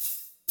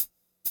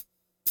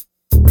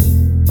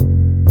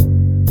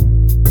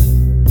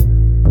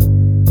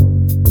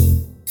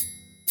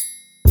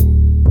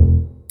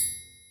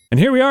And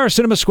here we are,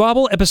 Cinema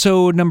Squabble,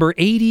 episode number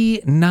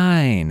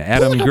 89.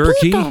 Adam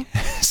Gerke,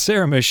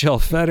 Sarah Michelle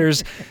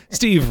Fetters,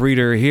 Steve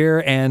Reeder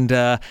here, and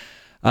a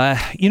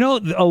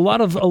lot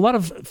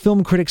of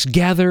film critics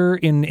gather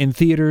in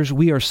theaters.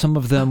 We are some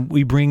of them.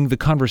 We bring the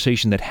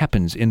conversation that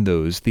happens in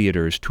those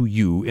theaters to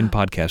you in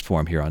podcast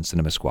form here on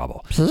Cinema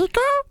Squabble.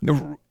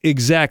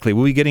 Exactly.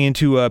 We'll be getting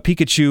into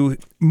Pikachu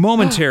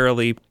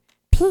momentarily,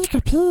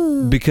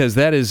 because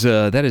that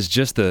is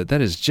just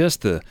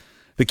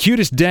the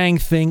cutest dang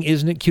thing,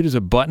 isn't it? Cute as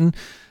a button.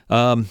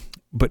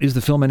 But is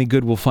the film any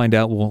good? We'll find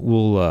out.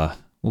 We'll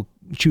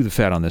chew the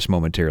fat on this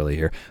momentarily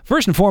here.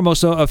 First and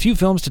foremost, a few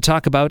films to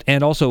talk about,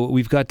 and also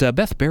we've got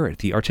Beth Barrett,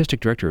 the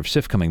artistic director of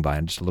SIFF, coming by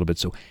in just a little bit.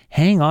 So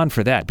hang on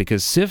for that,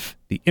 because SIFF,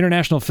 the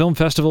International Film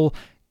Festival,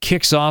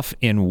 kicks off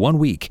in 1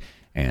 week.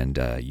 And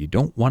you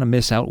don't want to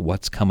miss out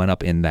what's coming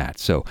up in that.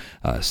 So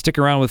stick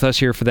around with us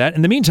here for that.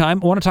 In the meantime,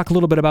 I want to talk a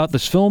little bit about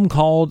this film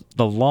called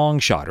The Long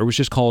Shot, or it was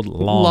just called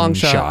Long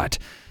Shot.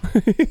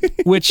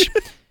 Which,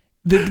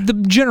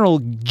 the general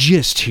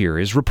gist here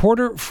is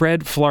reporter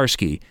Fred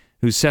Flarsky,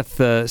 who's Seth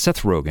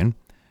Rogen.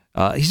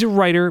 He's a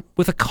writer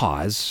with a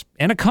cause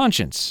and a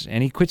conscience,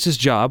 and he quits his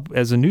job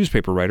as a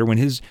newspaper writer when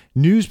his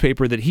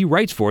newspaper that he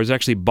writes for is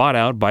actually bought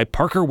out by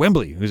Parker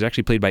Wembley, who's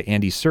actually played by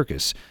Andy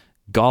Serkis.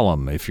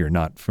 Gollum, if you're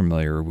not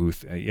familiar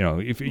with,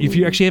 if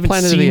you actually haven't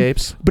Planet seen of the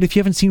Apes. But if you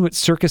haven't seen what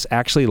Serkis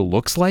actually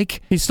looks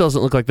like, he still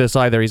doesn't look like this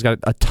either. He's got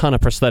a ton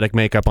of prosthetic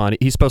makeup on.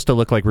 He's supposed to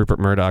look like Rupert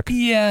Murdoch.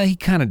 Yeah, he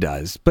kind of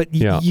does. But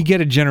you get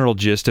a general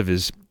gist of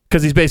his,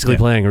 because he's basically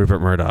playing Rupert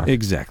Murdoch.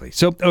 Exactly.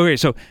 So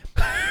Parker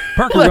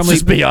Let's Wembley,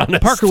 just be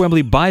honest. Parker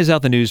Wembley buys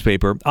out the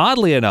newspaper.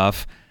 Oddly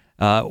enough,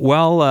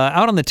 while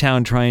out on the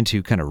town trying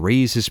to kind of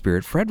raise his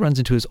spirit, Fred runs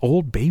into his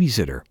old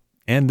babysitter.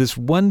 And this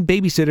one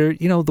babysitter,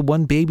 the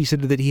one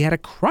babysitter that he had a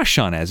crush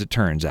on, as it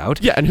turns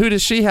out. Yeah, and who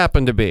does she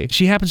happen to be?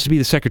 She happens to be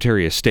the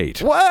Secretary of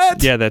State.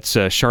 What? Yeah, that's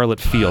Charlotte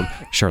Field.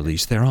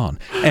 Charlize Theron.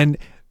 And,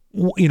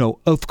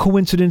 of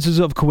coincidences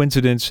of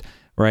coincidence,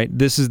 right?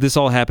 This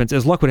all happens.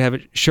 As luck would have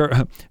it,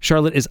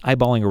 Charlotte is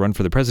eyeballing a run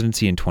for the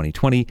presidency in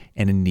 2020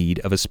 and in need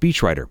of a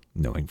speechwriter.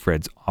 Knowing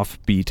Fred's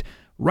offbeat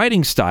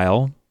writing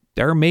style,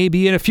 there may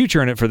be a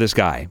future in it for this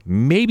guy.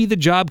 Maybe the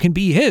job can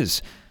be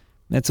his.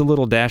 That's a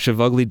little dash of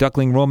ugly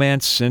duckling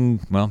romance, and,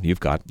 well, you've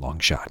got Long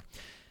Shot.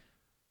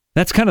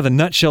 That's kind of the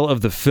nutshell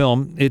of the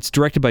film. It's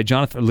directed by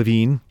Jonathan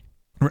Levine,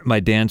 written by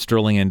Dan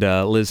Sterling and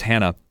Liz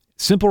Hanna.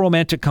 Simple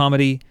romantic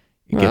comedy.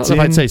 I don't know if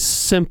I'd say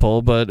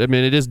simple, but, I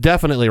mean, it is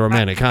definitely a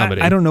romantic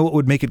comedy. I don't know what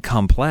would make it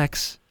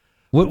complex.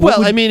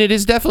 It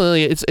is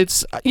definitely,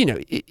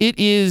 it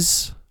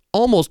is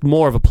almost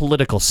more of a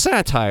political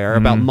satire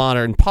about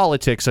modern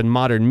politics and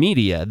modern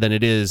media than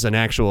it is an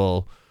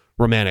actual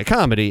romantic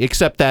comedy,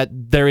 except that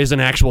there is an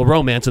actual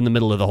romance in the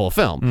middle of the whole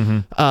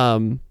film.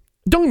 Don't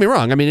get me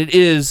wrong. I mean, it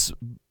is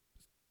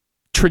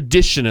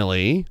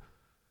traditionally,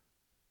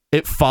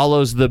 it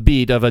follows the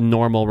beat of a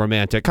normal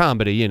romantic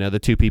comedy. The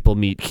two people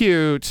meet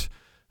cute.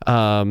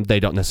 They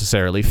don't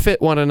necessarily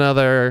fit one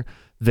another.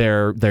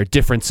 Their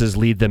differences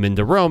lead them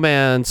into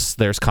romance.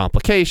 There's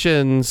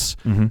complications,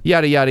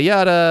 yada, yada,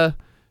 yada.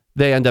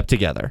 They end up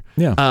together.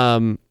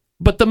 Yeah.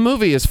 But the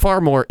movie is far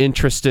more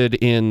interested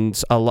in,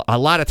 a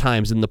lot of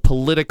times, in the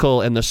political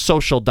and the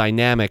social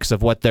dynamics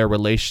of what their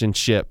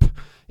relationship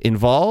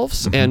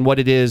involves and what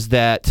it is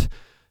that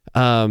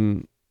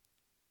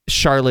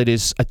Charlotte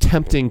is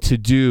attempting to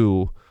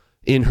do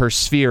in her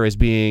sphere as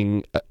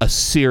being a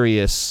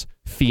serious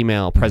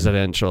female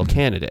presidential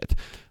candidate.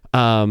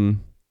 And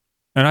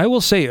I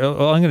will say, I'm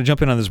going to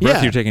jump in on this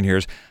breath you're taking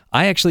here.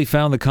 I actually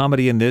found the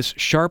comedy in this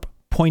sharp,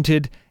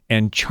 pointed,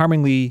 and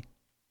charmingly...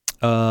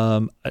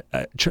 the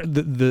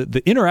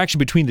interaction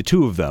between the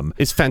two of them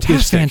is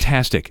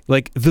fantastic.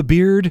 Like, the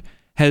beard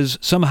has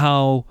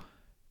somehow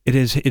it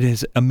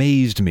has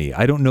amazed me.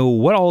 I don't know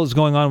what all is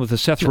going on with the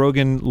Seth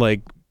Rogen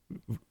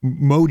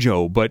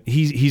mojo, but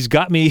he's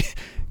got me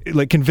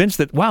convinced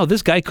that, wow,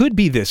 this guy could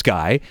be this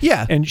guy.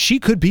 Yeah, and she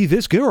could be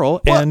this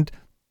girl. Well, and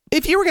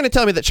if you were going to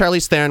tell me that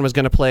Charlize Theron was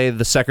going to play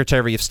the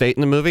Secretary of State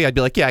in the movie, I'd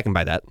be like, yeah, I can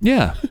buy that.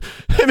 Yeah,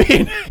 I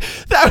mean,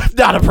 that's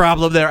not a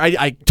problem there.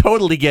 I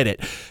totally get it.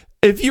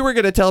 If you were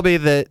going to tell me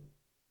that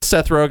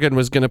Seth Rogen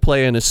was going to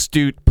play an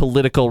astute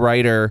political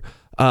writer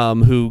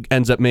who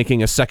ends up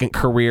making a second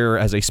career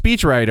as a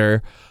speechwriter,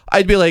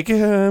 I'd be like,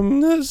 I'm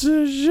not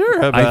so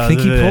sure about I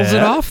think he pulls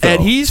it off, though.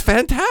 And he's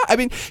fantastic. I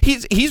mean,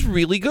 he's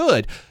really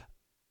good.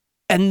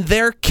 And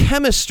their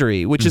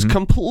chemistry, which is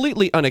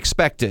completely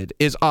unexpected,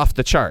 is off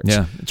the charts.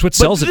 Yeah, it's what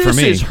sells it for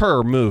me. This is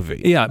her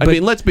movie. Yeah, I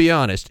mean, let's be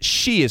honest.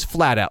 She is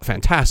flat out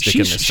fantastic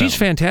in this film. She's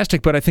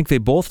fantastic, but I think they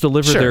both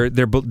deliver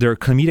their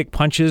comedic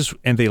punches,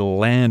 and they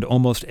land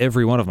almost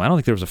every one of them. I don't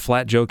think there was a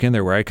flat joke in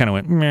there where I kind of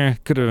went, meh,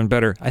 could have been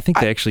better. I think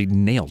they actually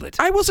nailed it.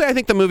 I will say I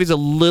think the movie's a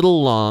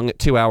little long at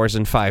 2 hours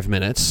and 5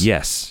 minutes.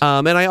 Yes.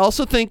 And I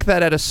also think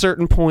that at a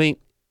certain point,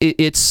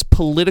 it's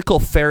political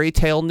fairy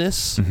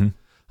tale-ness.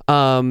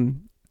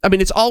 I mean,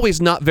 it's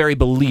always not very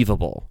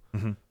believable,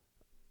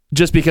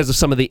 just because of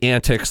some of the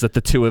antics that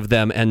the two of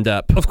them end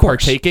up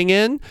partaking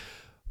in.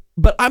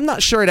 But I'm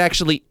not sure it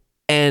actually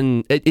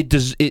and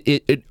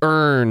it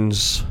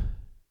earns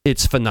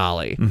its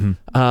finale. Mm-hmm.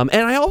 And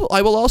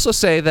I will also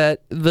say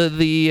that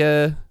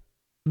the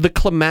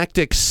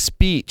climactic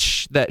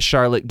speech that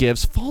Charlotte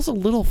gives falls a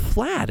little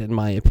flat, in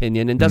my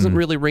opinion, and doesn't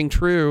really ring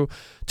true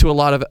to a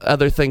lot of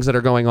other things that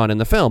are going on in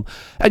the film.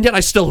 And yet I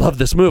still love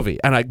this movie,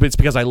 and it's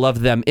because I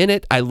love them in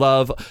it. I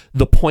love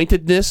the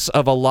pointedness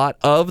of a lot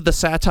of the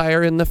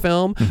satire in the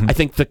film. I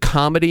think the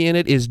comedy in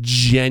it is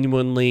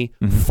genuinely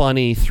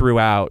funny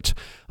throughout.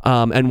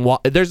 And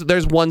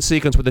there's one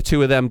sequence where the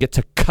two of them get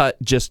to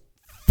cut just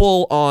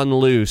full on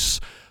loose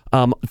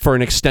for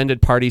an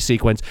extended party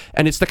sequence,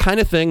 and it's the kind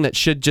of thing that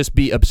should just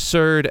be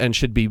absurd and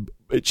should be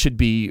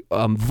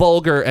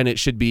vulgar, and it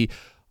shouldn't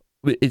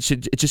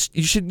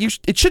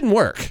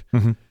work.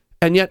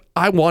 And yet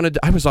I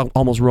was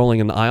almost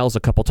rolling in the aisles a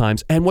couple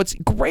times. And what's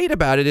great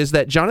about it is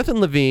that Jonathan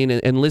Levine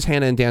and Liz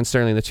Hannah and Dan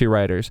Sterling, the two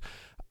writers,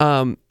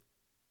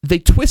 they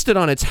twist it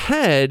on its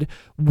head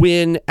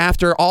when,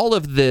 after all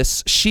of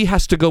this, she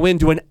has to go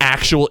into an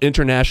actual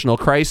international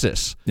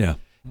crisis. Yeah.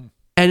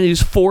 And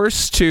is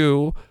forced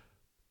to,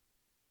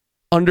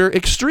 under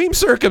extreme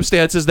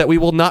circumstances that we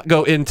will not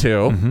go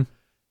into,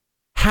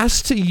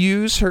 has to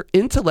use her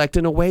intellect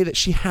in a way that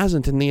she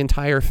hasn't in the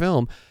entire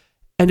film.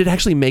 And it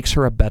actually makes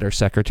her a better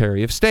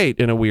Secretary of State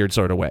in a weird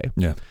sort of way.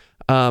 Yeah.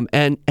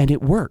 And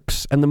it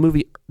works. And the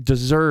movie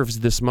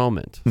deserves this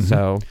moment.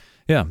 So...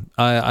 Yeah,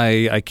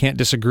 I can't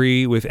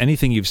disagree with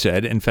anything you've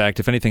said. In fact,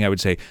 if anything, I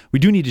would say we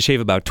do need to shave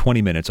about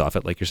 20 minutes off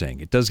it, like you're saying.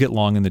 It does get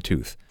long in the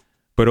tooth.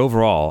 But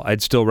overall,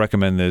 I'd still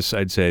recommend this.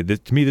 I'd say,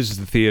 to me, this is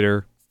the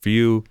theater. For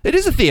you, it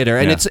is a theater,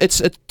 and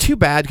it's too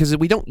bad because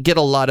we don't get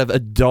a lot of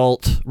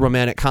adult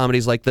romantic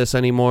comedies like this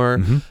anymore.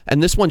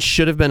 And this one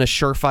should have been a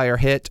surefire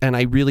hit, and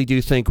I really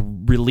do think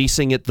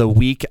releasing it the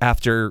week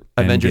after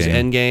Avengers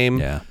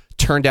Endgame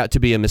turned out to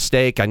be a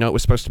mistake. I know it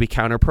was supposed to be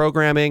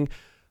counter-programming,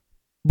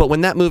 but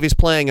when that movie's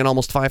playing in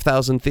almost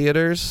 5,000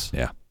 theaters,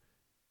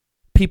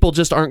 people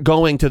just aren't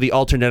going to the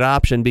alternate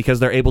option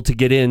because they're able to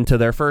get into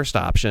their first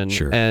option.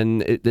 Sure.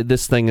 And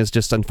this thing has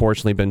just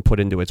unfortunately been put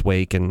into its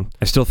wake. And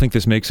I still think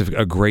this makes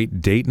a great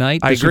date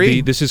night. I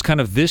agree. This is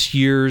kind of this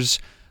year's,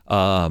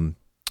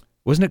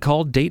 wasn't it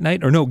called date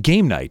night? Or no,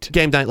 game night.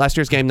 Game night. Last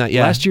year's game night,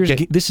 yeah.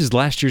 This is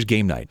last year's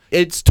game night.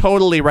 It's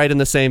totally right in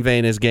the same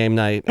vein as game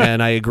night,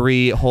 and I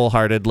agree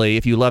wholeheartedly.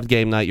 If you loved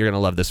game night, you're going to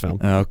love this film.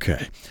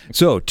 Okay.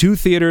 So, 2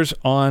 theaters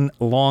on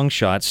long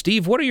shot.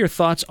 Steve, what are your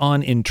thoughts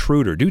on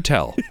Intruder? Do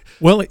tell.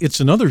 Well, it's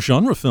another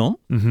genre film,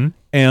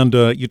 and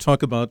you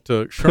talk about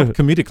sharp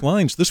comedic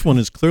lines. This one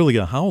is clearly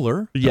a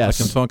howler. Yes.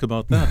 I can talk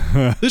about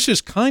that. This is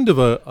kind of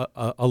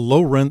a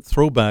low-rent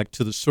throwback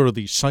to the sort of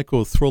the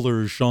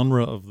psycho-thriller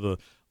genre of the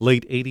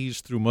late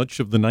 80s through much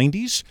of the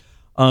 90s.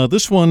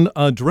 This one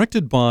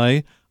directed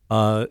by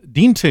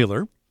Dean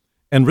Taylor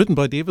and written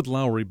by David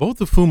Lowery, both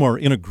of whom are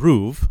in a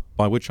groove,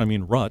 by which I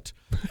mean rut,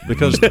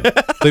 because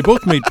they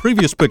both made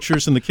previous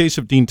pictures. In the case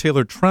of Dean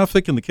Taylor,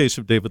 Traffic. In the case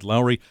of David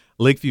Lowery,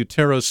 Lakeview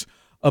Terrace,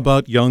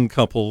 about young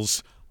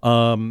couples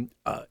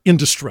in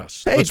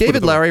distress. Hey,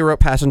 David Lowery wrote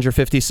Passenger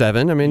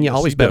 57. I mean, you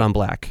always bet on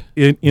black.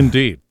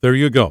 Indeed. There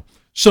you go.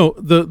 So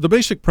the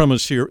basic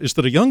premise here is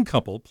that a young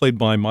couple, played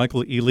by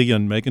Michael Ealy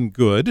and Megan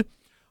Good,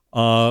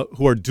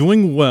 who are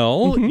doing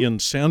well in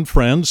San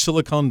Fran,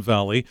 Silicon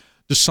Valley,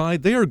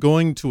 decide they are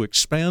going to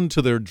expand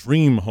to their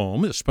dream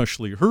home,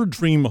 especially her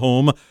dream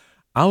home,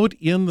 out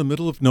in the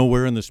middle of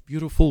nowhere in this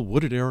beautiful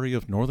wooded area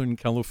of Northern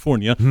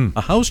California,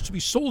 a house to be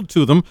sold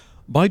to them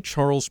by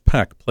Charles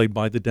Peck, played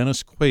by the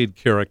Dennis Quaid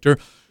character,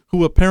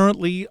 who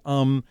apparently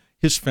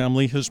his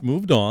family has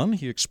moved on,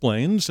 he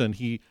explains, and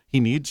he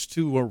needs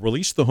to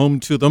release the home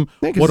to them.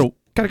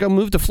 Gotta go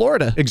move to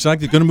Florida.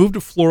 Exactly. Going to move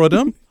to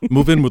Florida,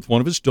 move in with one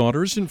of his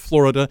daughters in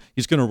Florida.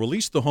 He's going to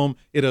release the home.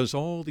 It has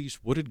all these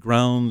wooded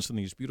grounds and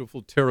these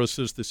beautiful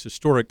terraces, this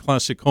historic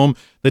classic home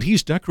that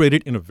he's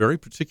decorated in a very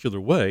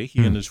particular way,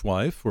 he and his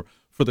wife,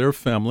 for their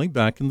family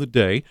back in the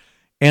day.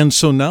 And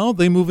so now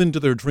they move into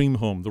their dream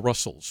home, the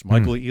Russells,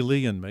 Michael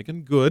Ealy and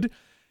Megan Good.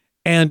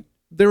 And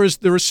there is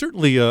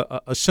certainly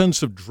a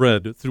sense of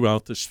dread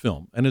throughout this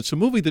film. And it's a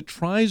movie that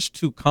tries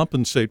to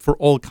compensate for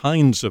all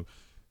kinds of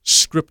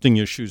scripting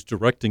issues,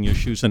 directing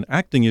issues, and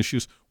acting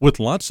issues with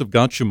lots of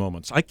gotcha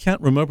moments. I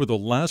can't remember the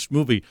last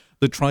movie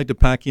that tried to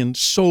pack in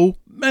so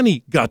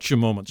many gotcha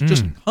moments,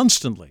 just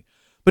constantly.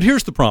 But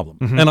here's the problem,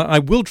 and I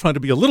will try to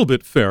be a little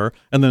bit fair,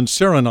 and then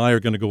Sarah and I are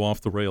going to go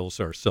off the rails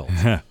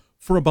ourselves.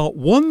 For about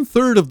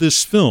 1/3 of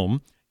this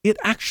film, it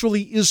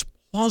actually is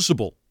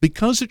plausible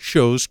because it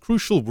shows,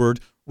 crucial word,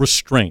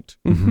 restraint.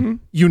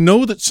 You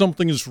know that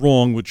something is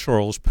wrong with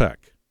Charles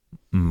Peck.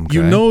 Okay.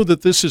 You know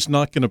that this is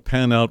not going to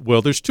pan out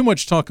well. There's too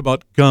much talk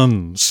about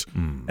guns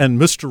and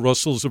Mr.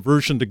 Russell's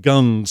aversion to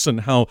guns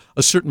and how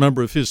a certain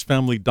member of his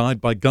family died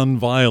by gun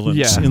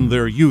violence in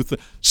their youth.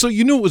 So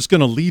you knew it was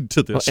going to lead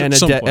to this. And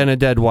a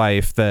dead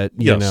wife that,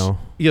 you know.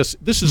 Yes,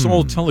 this is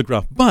all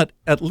telegraphed. But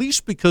at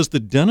least because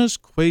the Dennis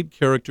Quaid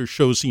character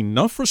shows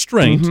enough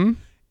restraint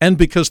and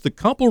because the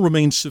couple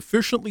remains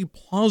sufficiently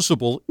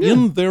plausible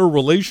in their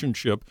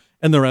relationship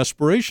and their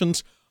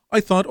aspirations, I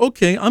thought,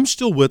 okay, I'm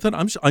still with it.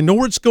 I know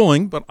where it's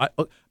going,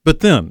 but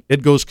then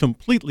it goes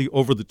completely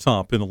over the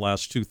top in the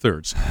last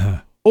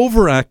 2/3.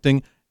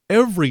 Overacting.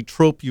 Every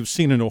trope you've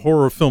seen in a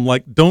horror film,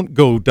 like don't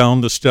go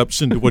down the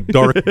steps into a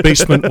dark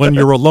basement when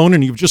you're alone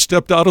and you've just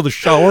stepped out of the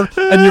shower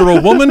and you're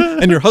a woman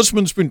and your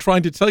husband's been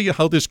trying to tell you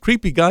how this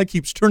creepy guy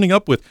keeps turning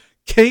up with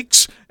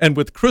cakes and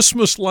with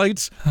Christmas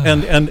lights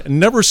and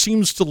never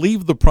seems to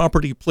leave the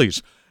property,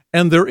 please.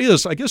 And there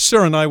is, I guess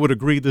Sarah and I would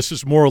agree this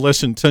is more or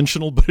less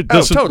intentional, but it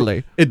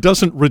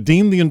doesn't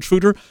redeem the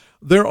intruder.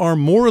 There are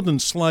more than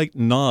slight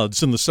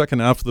nods in the second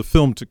half of the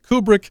film to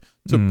Kubrick,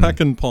 to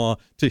Peckinpah,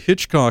 to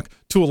Hitchcock,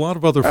 to a lot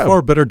of other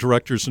far better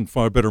directors and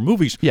far better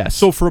movies. Yes.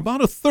 So for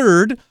about a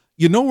third,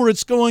 you know where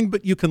it's going,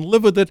 but you can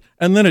live with it,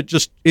 and then it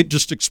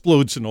just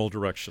explodes in all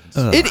directions.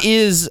 It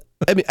is.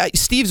 I mean,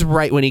 Steve's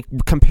right when he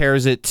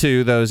compares it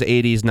to those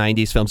 80s,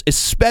 90s films,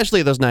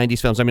 especially those 90s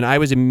films. I mean, I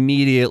was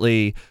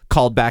immediately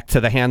called back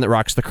to The Hand That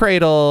Rocks the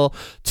Cradle,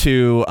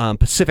 to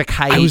Pacific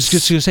Heights. I was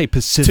just going to say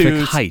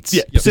Pacific Heights.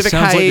 Yeah, Pacific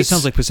Heights. It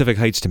sounds like Pacific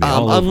Heights to me.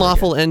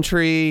 Unlawful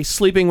Entry,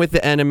 Sleeping with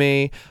the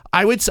Enemy.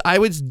 I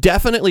would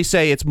definitely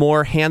say it's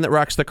more Hand That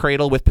Rocks the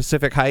Cradle with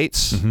Pacific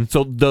Heights. Mm-hmm.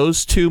 So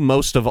those two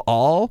most of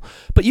all.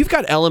 But you've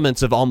got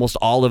elements of almost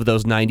all of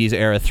those 90s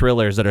era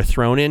thrillers that are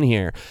thrown in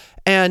here.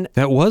 And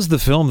that was the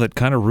film that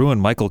kind of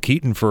ruined Michael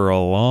Keaton for a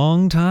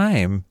long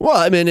time. Well,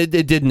 I mean, it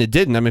did and it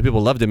didn't. I mean,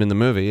 people loved him in the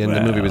movie, and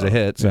the movie was a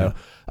hit. So,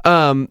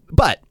 yeah.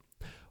 But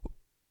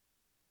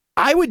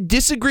I would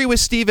disagree with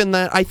Steve in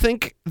that I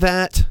think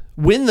that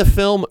when the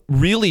film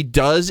really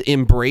does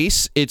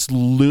embrace its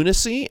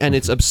lunacy and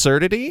its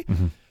absurdity,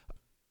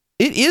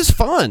 it is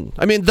fun.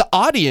 I mean, the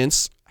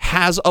audience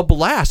has a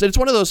blast. It's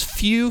one of those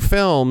few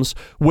films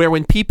where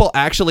when people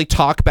actually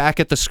talk back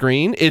at the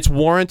screen, it's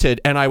warranted,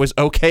 and I was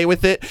okay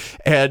with it.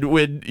 And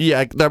when,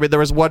 I mean, there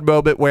was one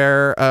moment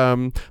where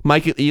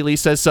Michael Ealy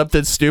says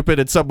something stupid,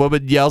 and some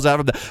woman yells out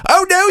from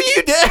 "Oh no,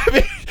 you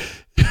did!"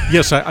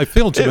 Yes, I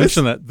failed to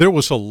mention that there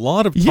was a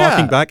lot of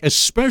talking back,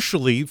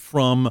 especially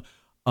from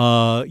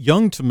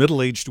young to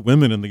middle-aged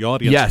women in the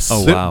audience. Yes.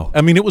 Oh, wow.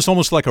 I mean, it was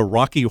almost like a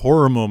Rocky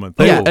Horror moment.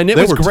 And it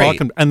was great.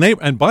 Talking,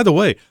 and by the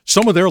way,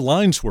 some of their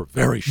lines were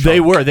very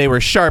sharp. They were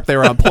sharp. They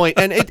were on point,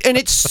 and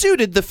it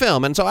suited the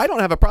film. And so I don't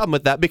have a problem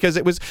with that because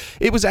it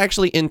was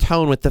actually in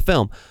tone with the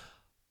film.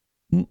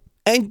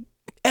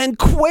 And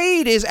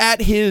Quaid is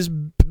at his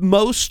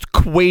most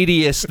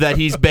Quaidiest that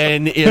he's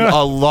been in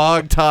a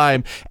long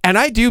time. And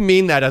I do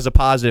mean that as a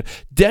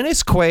positive.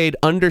 Dennis Quaid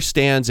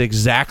understands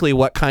exactly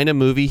what kind of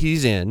movie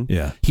he's in.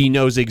 Yeah. He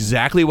knows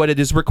exactly what it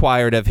is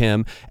required of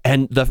him.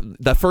 And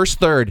the first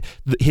third,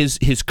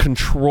 his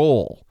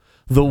control,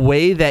 the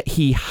way that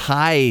he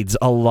hides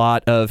a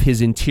lot of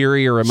his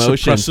interior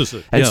emotion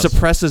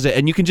suppresses it.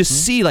 And you can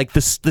just see like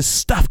this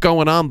stuff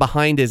going on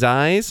behind his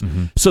eyes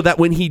so that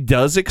when he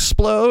does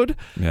explode,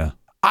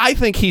 I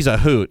think he's a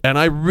hoot, and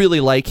I really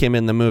like him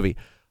in the movie.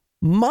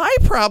 My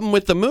problem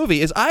with the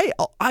movie is I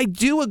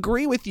do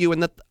agree with you in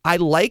that I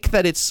like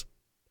that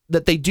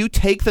they do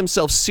take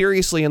themselves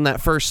seriously in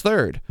that first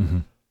third.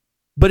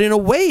 But in a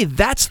way,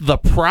 that's the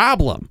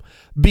problem,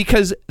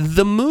 because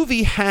the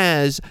movie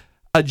has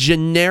a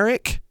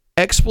generic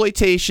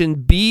exploitation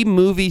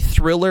B-movie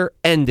thriller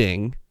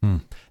ending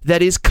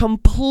that is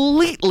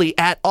completely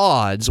at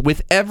odds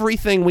with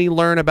everything we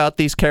learn about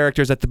these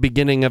characters at the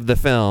beginning of the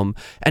film,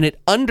 and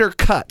it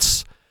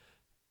undercuts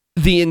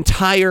the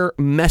entire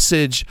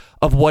message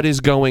of what is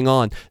going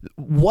on.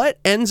 What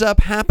ends up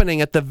happening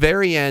at the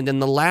very end in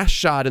the last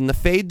shot in the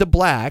fade to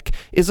black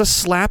is a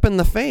slap in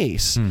the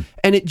face,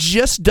 and it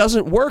just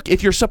doesn't work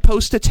if you're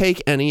supposed to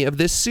take any of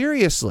this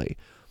seriously,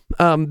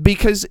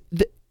 because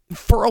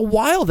for a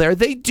while there,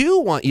 they do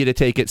want you to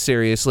take it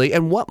seriously,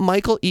 and what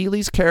Michael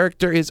Ealy's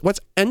character is,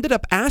 what's ended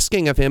up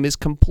asking of him, is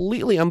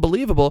completely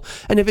unbelievable.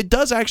 And if it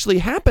does actually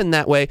happen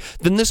that way,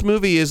 then this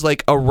movie is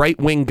like a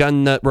right-wing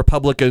gun nut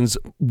Republican's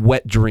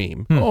wet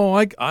dream. Oh,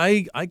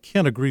 I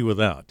can't agree with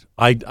that.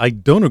 I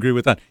don't agree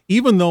with that.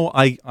 Even though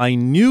I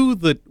knew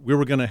that we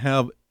were going to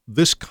have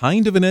this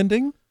kind of an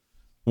ending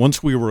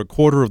once we were a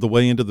quarter of the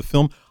way into the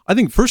film. I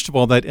think, first of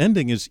all, that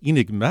ending is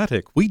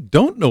enigmatic. We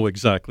don't know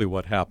exactly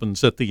what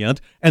happens at the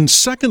end. And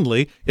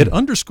secondly, it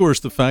underscores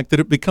the fact that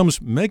it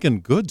becomes Megan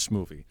Good's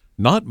movie,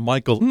 not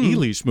Michael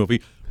Ealy's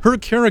movie. Her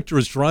character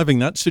is driving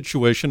that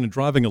situation and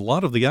driving a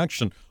lot of the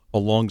action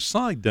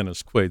alongside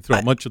Dennis Quaid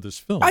throughout much of this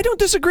film. I don't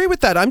disagree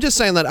with that. I'm just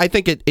saying that I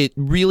think it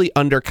really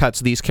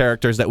undercuts these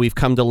characters that we've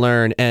come to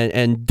learn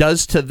and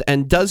does to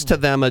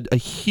them a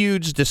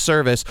huge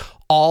disservice,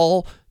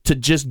 all to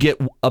just get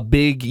a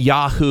big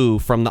yahoo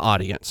from the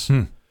audience.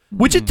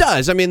 Which it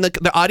does. I mean,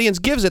 the audience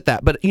gives it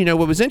that. But,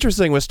 what was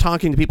interesting was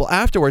talking to people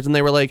afterwards, and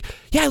they were like,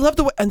 yeah, I love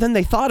the way, and then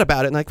they thought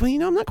about it, and like, well,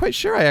 I'm not quite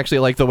sure I actually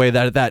like the way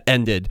that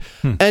ended.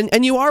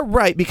 And you are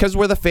right, because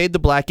where the fade to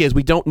black is,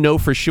 we don't know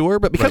for sure,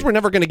 but because we're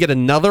never going to get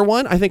another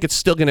one, I think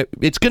it's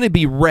going to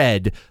be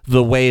read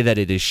the way that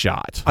it is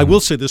shot. I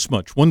will say this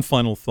much, one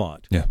final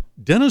thought. Yeah.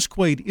 Dennis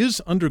Quaid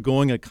is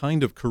undergoing a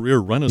kind of career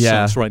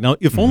renaissance right now,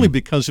 if only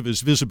because of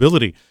his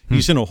visibility.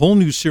 He's in a whole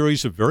new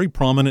series of very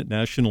prominent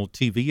national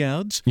TV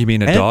ads. You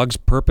mean A Dog's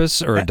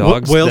Purpose or A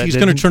Dog's... Well, he's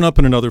going to turn up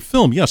in another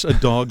film. Yes, A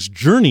Dog's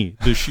Journey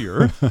this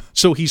year.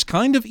 So he's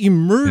kind of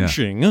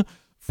emerging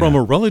from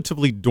a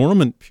relatively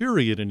dormant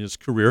period in his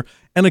career.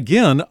 And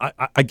again,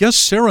 I guess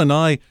Sarah and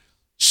I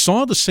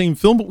saw the same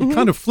film, but we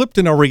kind of flipped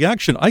in our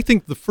reaction. I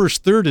think the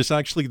first third is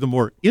actually the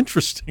more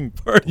interesting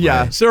part.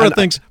 Yeah. Sarah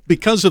thinks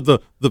because of the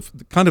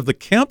kind of the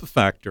camp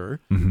factor,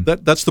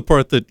 that's the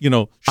part that,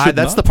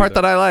 that's the part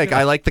that I like.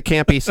 I like the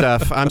campy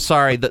stuff. I'm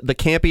sorry. The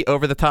campy,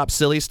 over-the-top,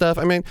 silly stuff.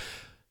 I mean,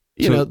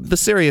 the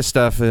serious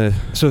stuff.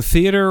 So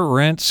theater,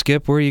 rent,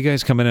 skip, where are you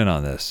guys coming in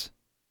on this?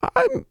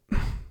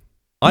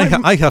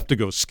 I have to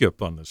go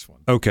skip on this one.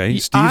 Okay,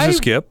 Steve's a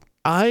skip.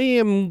 I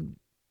am...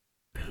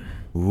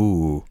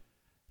 Ooh.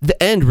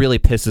 The end really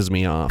pisses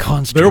me off.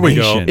 Consternation. There we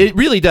go. It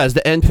really does.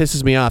 The end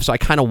pisses me off, so I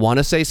kind of want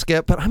to say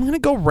skip, but I'm going to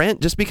go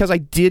rent just because I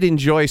did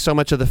enjoy so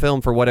much of the film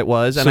for what it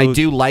was, and I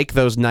do like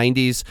those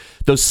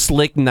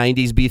slick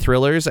 90s B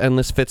thrillers, and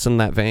this fits in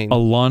that vein. A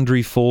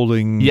laundry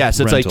folding Yes,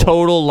 it's rental. a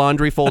total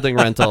laundry folding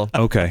rental.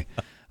 Okay.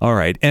 All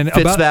right. And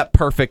Fits that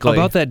perfectly.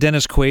 About that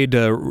Dennis Quaid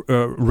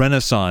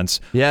renaissance.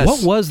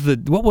 Yes. It was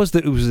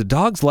A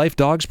Dog's Life,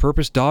 Dog's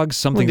Purpose, Dog's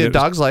something. A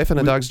Dog's Life and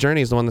A Dog's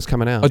Journey is the one that's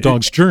coming out. A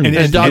Dog's Journey. And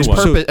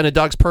A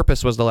Dog's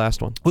Purpose was the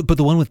last one. But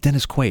the one with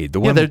Dennis Quaid, the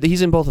one.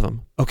 He's in both of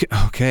them.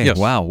 Okay. Yes.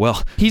 Wow.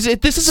 Well,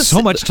 This is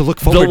so much to look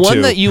forward to. The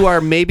one that you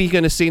are maybe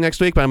going to see next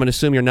week, but I'm going to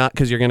assume you're not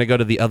because you're going to go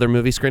to the other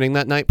movie screening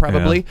that night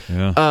probably.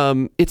 Yeah.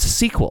 It's a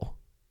sequel.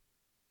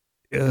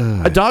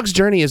 A Dog's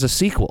Journey is a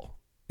sequel.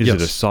 Is it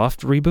a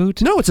soft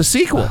reboot? No, it's a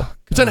sequel.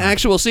 It's an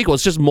actual sequel.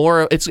 It's just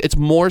more. It's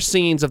more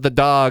scenes of the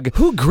dog.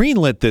 Who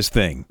greenlit this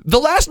thing? The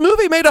last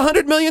movie made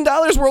 $100 million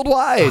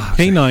worldwide.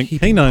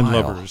 Canine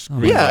lovers.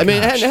 Yeah, I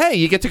mean, and hey,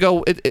 you get to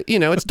go.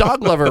 It's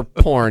dog lover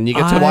porn. You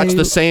get to watch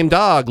the same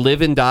dog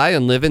live and die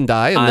and live and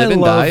die and live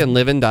and die and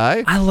live and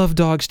die. I love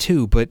dogs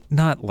too, but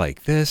not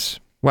like this.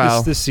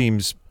 Wow, this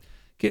seems.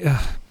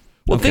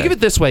 Well, think of it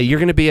this way: you're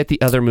going to be at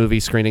the other movie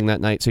screening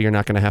that night, so you're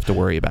not going to have to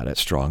worry about it.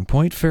 Strong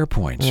point, fair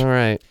point. All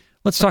right.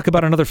 Let's talk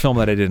about another film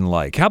that I didn't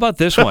like. How about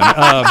this one?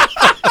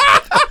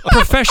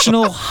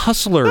 Professional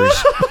Hustlers.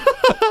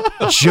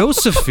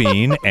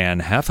 Josephine, Anne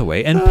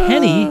Hathaway, and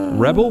Penny,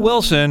 Rebel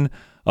Wilson,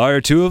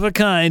 are two of a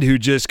kind who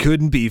just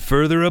couldn't be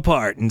further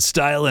apart in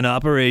style and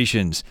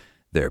operations.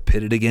 They're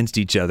pitted against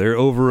each other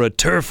over a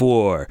turf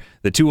war.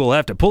 The two will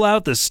have to pull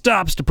out the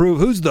stops to prove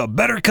who's the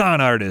better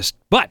con artist.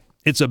 But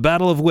it's a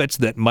battle of wits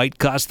that might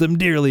cost them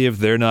dearly if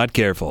they're not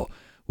careful.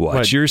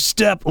 Watch your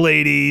step,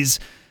 ladies.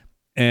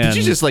 And did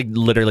you just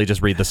literally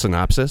just read the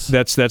synopsis?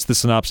 That's the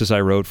synopsis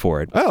I wrote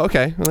for it. Oh,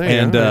 okay. Well,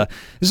 there you go.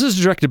 This is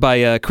directed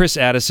by Chris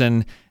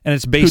Addison, and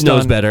it's based on... Who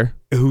knows better.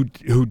 Who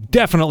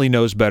definitely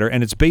knows better,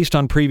 and it's based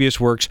on previous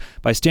works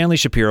by Stanley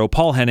Shapiro,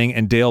 Paul Henning,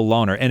 and Dale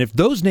Launer. And if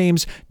those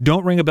names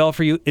don't ring a bell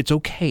for you, it's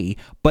okay.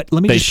 But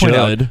let me just point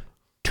out,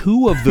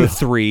 two of the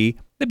three,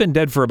 they've been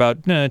dead for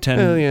about 10,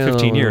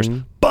 15 years.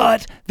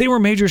 But they were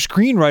major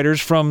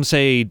screenwriters from,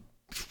 say...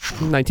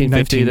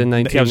 1950 to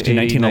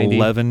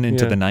 1911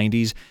 into the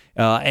 90s,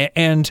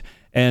 and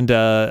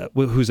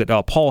who's it?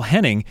 Paul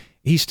Henning.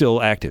 He's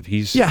still active.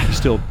 He's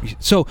still.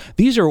 So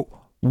these are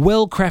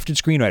well-crafted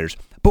screenwriters.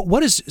 But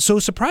what is so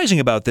surprising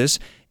about this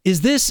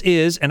is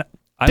and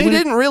they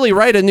didn't really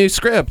write a new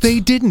script. They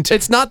didn't.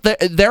 It's not that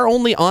they're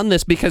only on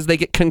this because they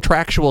get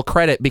contractual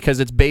credit because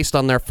it's based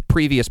on their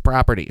previous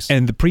properties.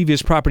 And the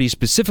previous property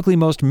specifically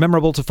most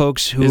memorable to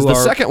folks who is the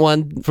are second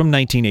one from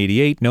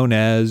 1988, known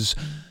as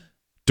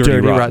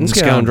Dirty Rotten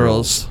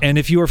Scoundrels. And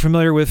if you are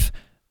familiar with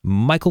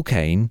Michael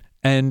Caine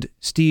and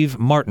Steve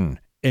Martin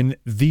in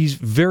these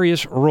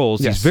various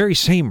roles, these very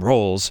same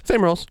roles.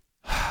 Same roles.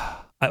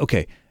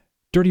 Okay.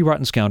 Dirty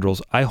Rotten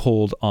Scoundrels, I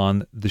hold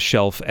on the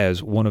shelf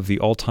as one of the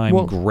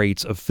all-time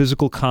greats of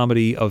physical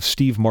comedy of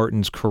Steve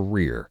Martin's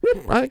career.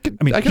 I can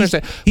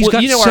understand. He's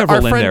got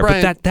several in there,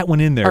 Brian, but that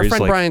one in there our is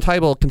friend Brian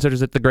Teibel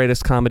considers it the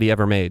greatest comedy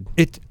ever made.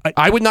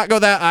 I would not go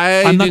that.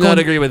 I do not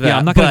agree with that. Yeah,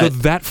 I'm not going to go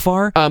that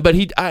far. But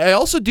I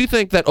also do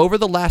think that over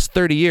the last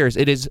 30 years,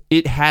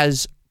 it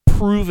has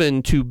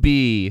proven to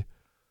be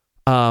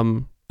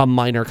a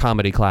minor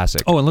comedy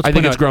classic. Oh, and I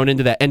think it's grown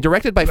into that. And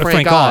directed by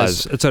Frank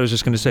Oz. That's what I was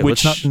just going to say.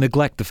 Let's not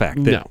neglect the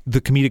fact that the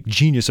comedic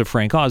genius of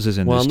Frank Oz is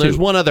in this, too. Well, there's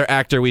one other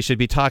actor we should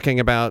be talking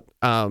about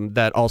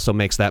that also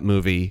makes that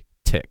movie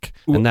tick,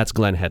 and that's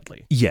Glenn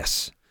Headley.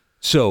 Yes.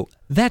 So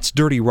that's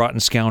Dirty Rotten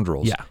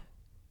Scoundrels. Yeah.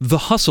 The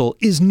Hustle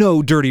is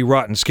no Dirty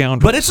Rotten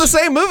Scoundrels. But it's the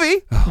same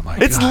movie. Oh, my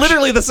God. It's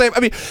literally the same.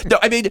 I mean,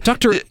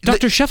 Dr.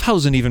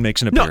 Schaffhausen even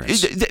makes an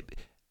appearance.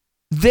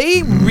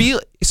 They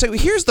really. So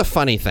here's the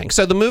funny thing.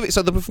 So the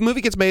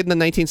movie gets made in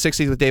the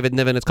 1960s with David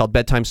Niven. It's called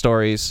Bedtime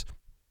Stories.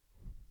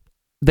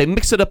 They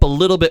mix it up a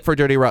little bit for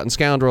Dirty Rotten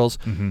Scoundrels.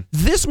 Mm-hmm.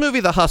 This movie,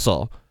 The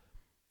Hustle,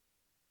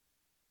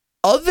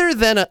 other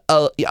than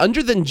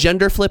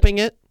gender flipping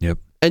it,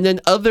 and then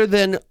other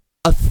than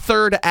a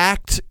third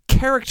act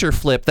character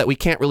flip that we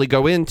can't really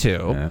go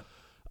into,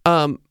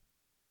 I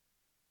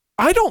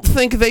don't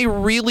think they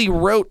really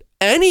wrote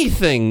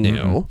anything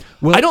new.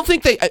 Well- I don't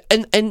think they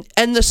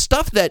and the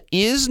stuff that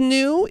is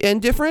new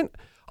and different,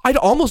 I'd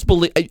almost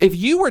believe if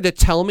you were to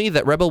tell me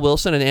that Rebel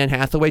Wilson and Anne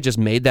Hathaway just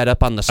made that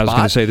up on the I spot. was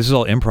going to say this is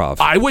all improv.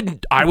 I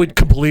would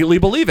completely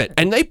believe it,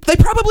 and they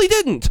probably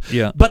didn't.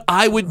 Yeah. But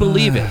I would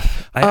believe it.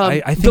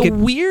 I think the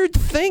weird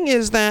thing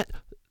is that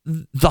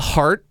the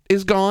heart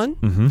is gone.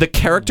 The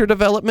character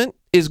development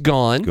is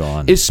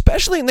gone.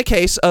 Especially in the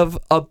case of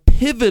a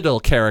pivotal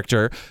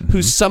character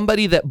who's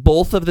somebody that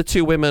both of the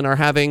two women are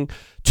having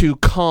to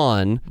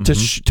con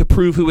to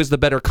prove who is the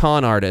better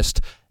con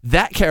artist.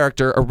 That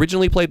character,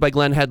 originally played by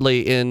Glenn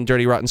Headley in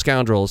Dirty Rotten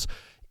Scoundrels,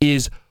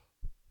 is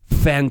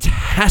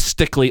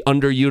fantastically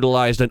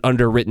underutilized and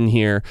underwritten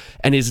here,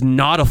 and is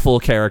not a full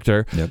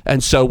character.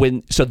 And so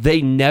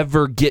they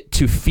never get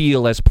to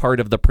feel as part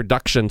of the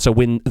production. So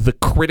when the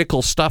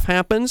critical stuff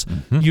happens,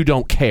 you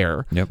don't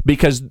care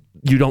because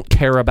you don't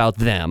care about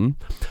them.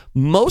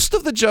 Most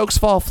of the jokes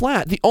fall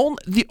flat. The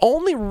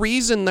only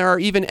reason there are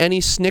even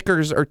any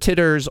snickers or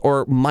titters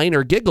or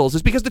minor giggles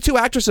is because the two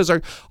actresses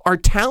are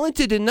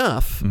talented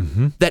enough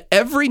that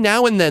every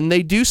now and then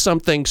they do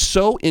something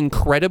so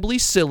incredibly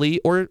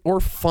silly or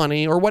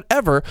funny or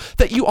whatever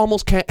that you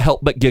almost can't help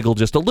but giggle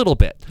just a little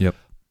bit.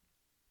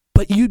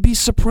 But you'd be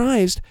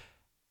surprised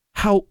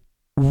how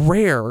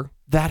rare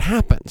that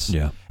happens.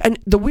 And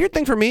the weird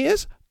thing for me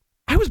is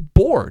I was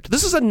bored.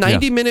 This is a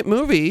 90-minute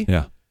movie.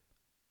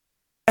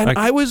 And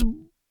I was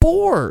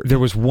bored. There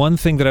was one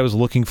thing that I was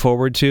looking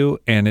forward to,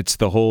 and it's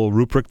the whole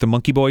Rupert the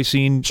Monkey Boy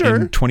scene in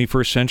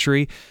 21st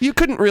Century. You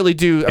couldn't really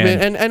do. I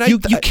mean, you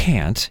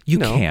can't. You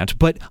can't.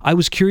 But I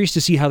was curious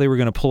to see how they were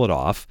going to pull it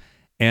off.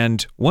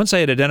 And once I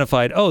had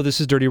identified, this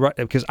is Dirty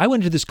Rotten, because I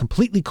went into this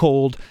completely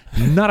cold,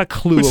 not a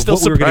clue of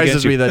what we were going to get to. It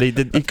still surprises me that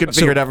he couldn't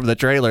figure it out from the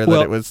trailer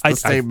that it was the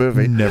same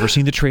movie. I've never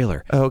seen the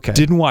trailer. Okay.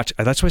 Didn't watch.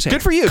 That's why I say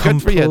good for you.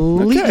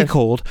 Completely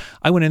cold.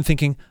 I went in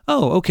thinking,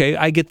 okay,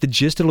 I get the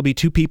gist. It'll be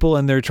two people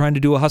and they're trying to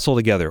do a hustle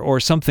together or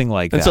something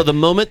like that. And so the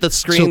moment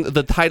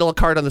the title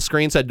card on the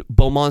screen said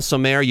Beaumont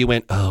Sommaire, you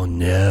went, oh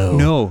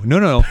no.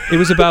 No. It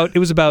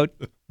was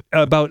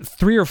about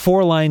 3 or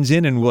 4 lines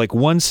in and like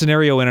one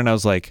scenario in, and I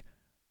was like,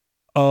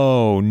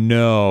 oh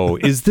no,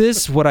 is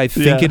this what I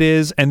think it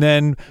is? And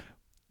then,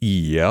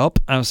 I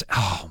was,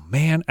 oh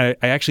man, I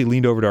actually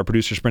leaned over to our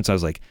producer Sprints. I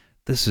was like,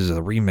 this is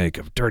a remake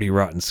of Dirty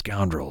Rotten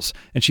Scoundrels.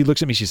 And she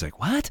looks at me, she's like,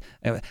 what?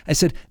 I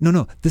said,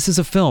 no, this is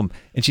a film.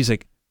 And she's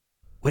like,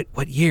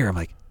 what year? I'm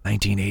like,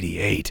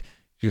 1988.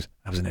 She goes,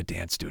 I was in a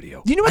dance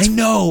studio. You know what's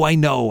I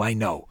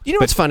know. You know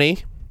what's funny?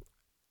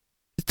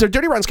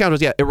 Dirty Rotten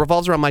Scoundrels, it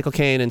revolves around Michael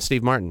Caine and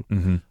Steve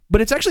Martin. But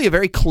it's actually a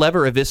very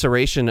clever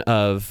evisceration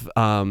of,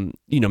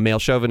 male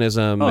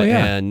chauvinism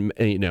and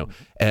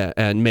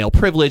and male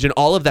privilege and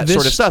all of that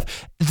sort of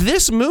stuff.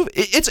 This movie,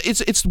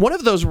 it's one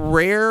of those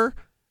rare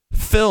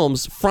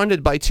films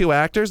fronted by two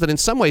actors that in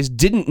some ways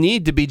didn't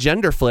need to be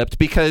gender flipped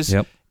because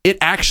it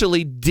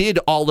actually did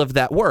all of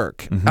that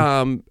work.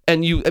 And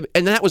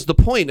that was the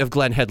point of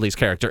Glenn Headley's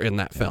character in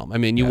that film. I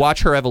mean, you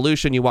watch her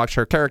evolution, you watch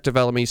her character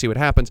development, you see what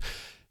happens.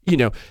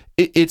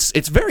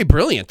 It's very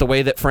brilliant the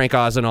way that Frank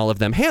Oz and all of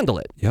them handle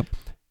it.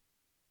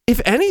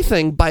 If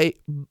anything, by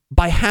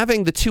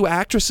having the two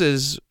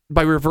actresses,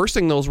 by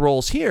reversing those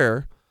roles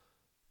here,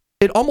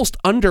 it almost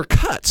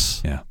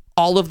undercuts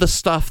all of the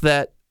stuff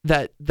that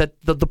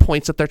the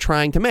points that they're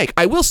trying to make.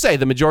 I will say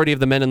the majority of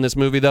the men in this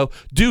movie, though,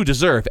 do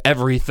deserve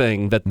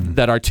everything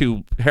that our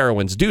two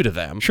heroines do to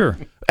them. Sure,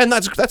 and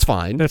that's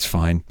fine. That's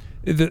fine.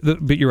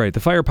 But you're right. The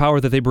firepower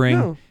that they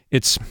bring,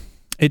 it's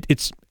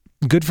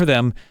good for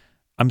them.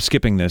 I'm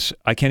skipping this.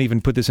 I can't even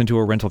put this into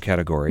a rental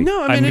category.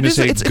 No, I mean, I'm going to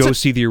say go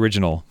see the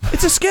original.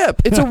 It's a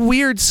skip. It's a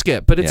weird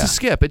skip, but it's a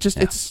skip.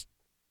 It's.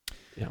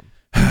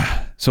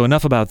 So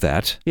enough about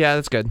that. Yeah,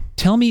 that's good.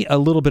 Tell me a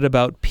little bit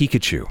about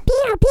Pikachu.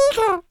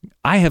 Pika.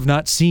 I have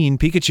not seen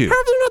Pikachu. Have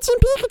you not seen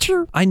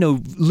Pikachu? I know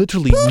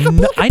literally.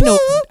 I know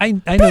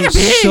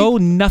so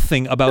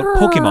nothing about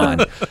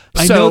Pokemon.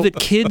 I know that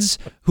kids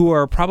who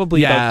are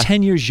probably about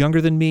 10 years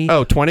younger than me.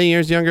 20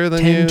 years younger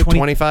than you.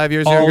 25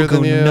 years younger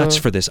than you. All go nuts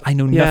for this. I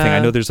know nothing. I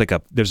know there's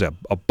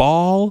a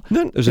ball.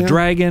 There's a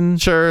dragon.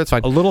 Sure, it's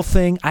fine. A little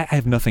thing. I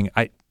have nothing.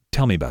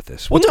 Tell me about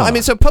this. What's going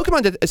on? So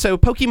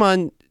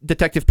Pokemon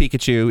Detective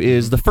Pikachu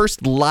is the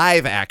first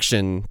live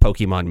action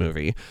Pokemon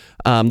movie.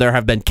 There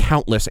have been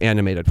countless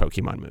animated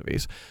Pokemon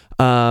movies.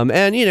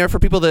 And for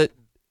people that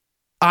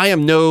I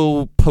am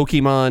no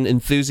Pokemon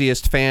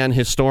enthusiast, fan,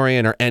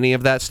 historian, or any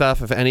of that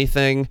stuff. If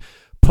anything,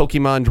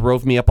 Pokemon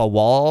drove me up a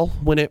wall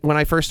when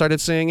I first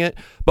started seeing it.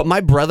 But my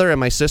brother and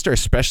my sister,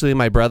 especially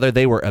my brother,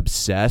 they were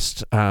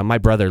obsessed. My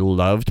brother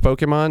loved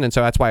Pokemon, and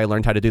so that's why I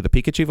learned how to do the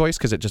Pikachu voice,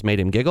 because it just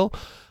made him giggle.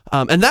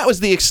 And that was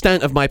the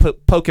extent of my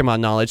Pokemon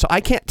knowledge. So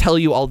I can't tell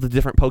you all the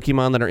different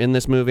Pokemon that are in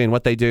this movie and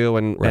what they do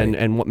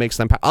and what makes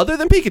them other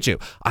than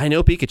Pikachu. I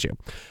know Pikachu.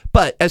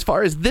 But as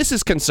far as this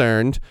is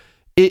concerned,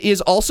 it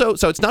is also,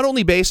 so it's not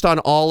only based on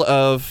all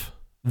of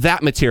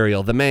that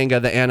material, the manga,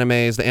 the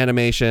animes, the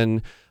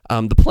animation,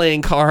 the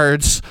playing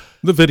cards.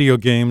 The video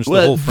games, the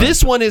Well, whole franchise.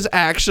 this one is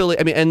actually,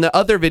 and the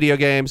other video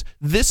games,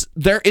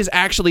 there is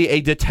actually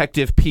a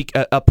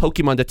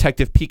Pokemon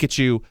Detective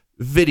Pikachu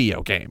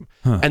video game.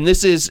 And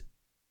this is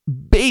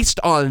based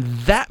on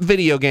that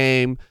video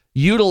game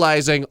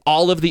utilizing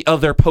all of the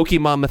other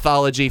Pokemon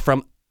mythology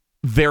from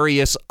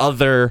various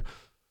other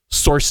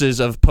sources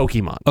of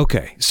Pokemon.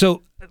 Okay,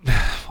 so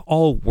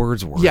all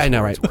words. Yeah, I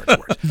know, words, right?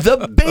 words.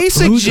 The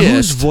basic Who's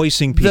gist.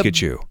 voicing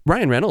Pikachu?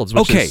 Ryan Reynolds.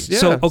 Which Okay, is, yeah.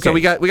 so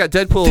we got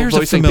Deadpool There's a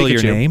voicing familiar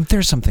Pikachu. name.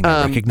 There's something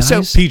I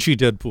recognize. PG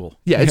Deadpool.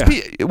 Yeah,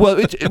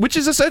 which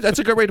is that's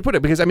a good way to put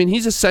it, because I mean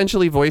he's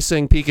essentially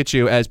voicing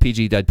Pikachu as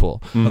PG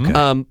Deadpool.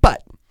 Okay.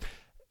 But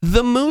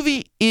the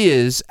movie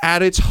is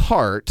at its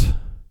heart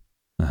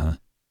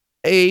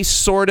a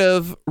sort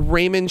of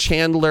Raymond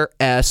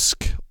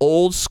Chandler-esque,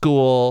 old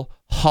school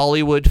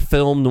Hollywood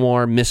film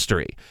noir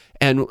mystery,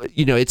 and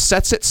it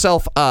sets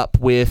itself up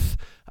with.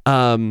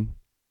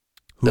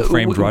 Who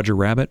Framed Roger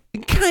Rabbit?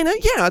 Kind of,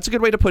 yeah. That's a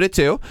good way to put it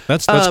too.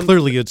 That's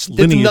clearly its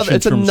lineage.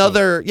 It's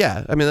another,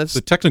 yeah. I mean, that's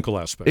the technical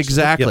aspects.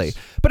 exactly. Yes.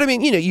 But I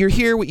mean, you're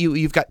here.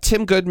 You've got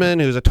Tim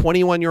Goodman, who's a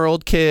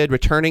 21-year-old kid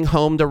returning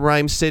home to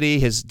Rhyme City.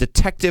 His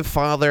detective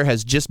father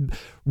has just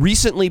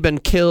recently been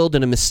killed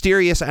in a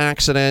mysterious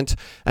accident,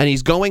 and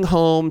he's going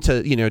home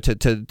to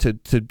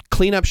to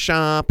clean up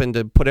shop and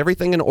to put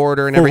everything in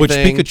order and For which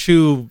everything.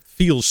 Pikachu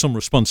feels some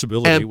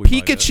responsibility. And we might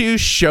add. Pikachu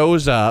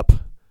shows up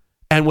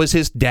and was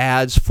his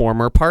dad's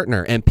former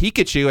partner. And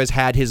Pikachu has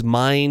had his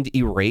mind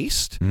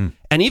erased.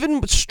 And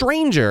even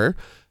stranger,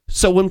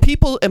 so when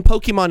people and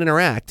Pokemon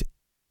interact,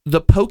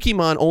 the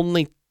Pokemon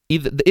only,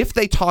 if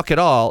they talk at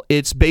all,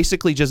 it's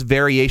basically just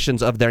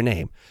variations of their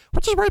name.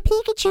 Which is why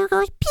Pikachu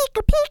goes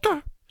Pika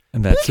Pika.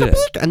 And that's Pika it.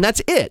 Pika. And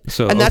that's it.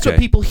 So, and that's okay. what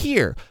people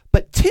hear.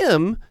 But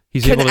Tim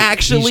He's can able to,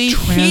 actually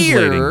he's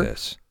translating hear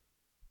this.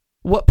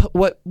 what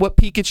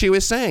Pikachu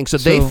is saying. So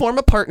they form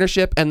a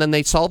partnership, and then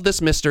they solve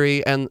this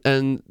mystery, and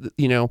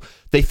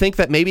they think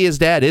that maybe his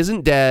dad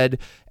isn't dead,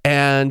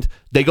 and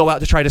they go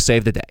out to try to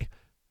save the day.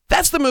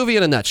 That's the movie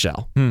in a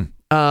nutshell.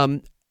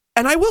 And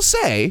I will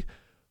say,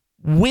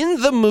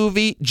 when the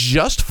movie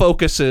just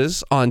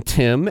focuses on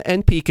Tim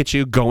and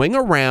Pikachu going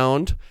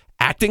around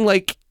acting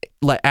like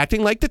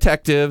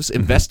detectives,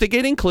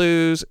 investigating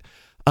clues,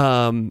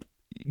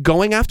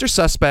 going after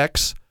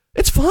suspects,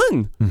 it's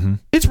fun.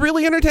 It's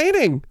really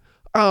entertaining.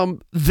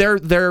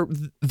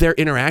 Their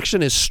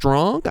interaction is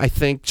strong. I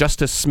think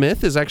Justice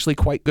Smith is actually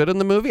quite good in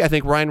the movie. I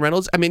think Ryan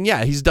Reynolds, I mean,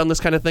 yeah, he's done this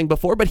kind of thing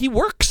before, but he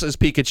works as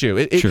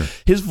Pikachu. Sure.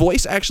 His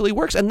voice actually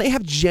works, and they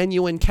have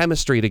genuine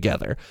chemistry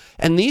together.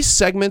 And these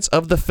segments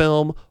of the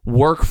film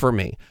work for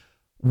me.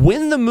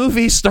 When the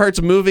movie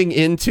starts moving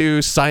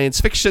into science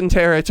fiction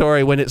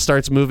territory, when it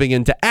starts moving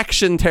into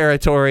action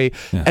territory,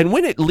 and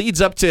when it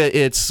leads up to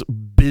its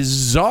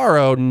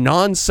bizarro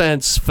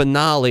nonsense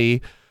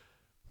finale,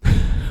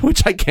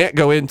 which I can't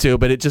go into,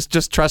 but it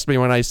just trust me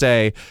when I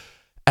say,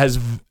 as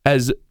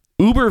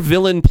uber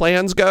villain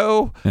plans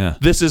go,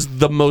 this is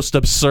the most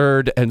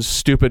absurd and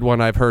stupid one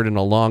I've heard in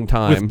a long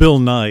time. With Bill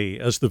Nye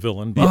as the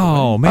villain. by the way.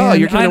 Oh, man. Oh,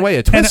 you're giving away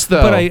a twist,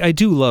 though. But I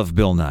do love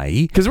Bill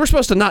Nye. Because we're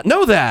supposed to not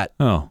know that.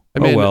 Oh, I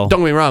mean, well.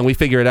 don't get me wrong, we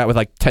figure it out with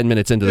like 10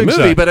 minutes into the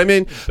Exactly. movie, but I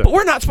mean, but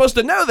we're not supposed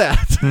to know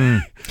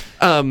that.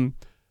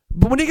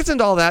 But when it gets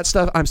into all that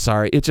stuff, I'm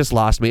sorry, it just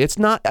lost me. It's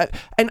not,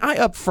 and I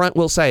up front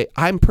will say,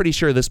 I'm pretty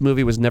sure this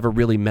movie was never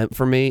really meant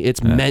for me.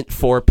 It's meant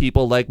for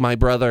people like my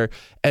brother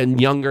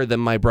and younger than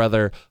my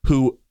brother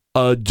who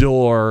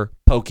adore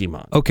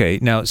Pokemon. Okay,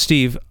 now,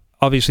 Steve,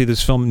 obviously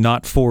this film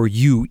not for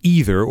you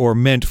either, or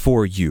meant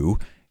for you.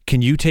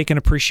 Can you take an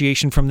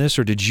appreciation from this,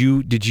 or did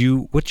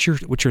you? What's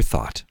your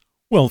thought?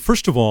 Well,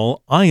 first of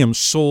all, I am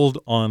sold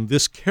on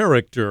this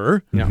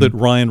character that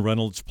Ryan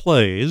Reynolds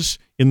plays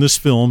in this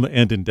film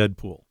and in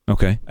Deadpool.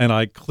 Okay. And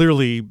I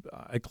clearly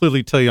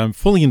tell you I'm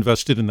fully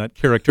invested in that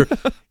character.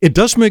 It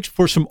does make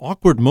for some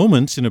awkward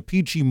moments in a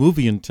PG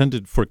movie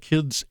intended for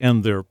kids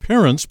and their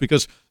parents,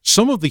 because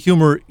some of the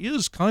humor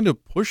is kind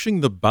of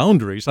pushing the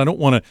boundaries. I don't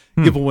want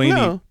to give away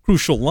any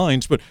crucial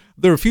lines, but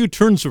there are a few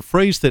turns of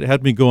phrase that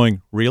had me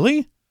going,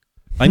 really?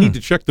 I need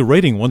to check the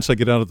rating once I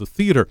get out of the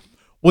theater.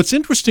 What's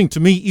interesting to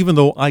me, even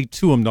though I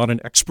too am not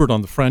an expert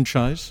on the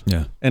franchise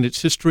and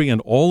its history and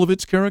all of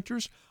its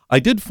characters, I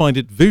did find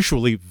it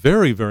visually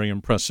very, very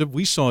impressive.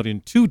 We saw it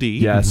in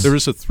 2D. Yes. There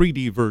is a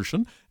 3D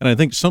version, and I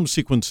think some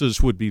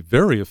sequences would be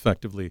very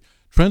effectively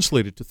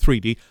translated to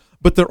 3D.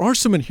 But there are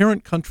some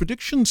inherent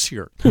contradictions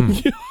here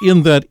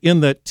in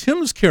that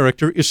Tim's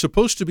character is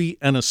supposed to be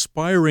an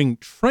aspiring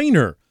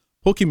trainer,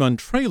 Pokemon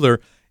trailer,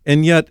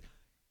 and yet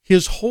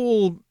his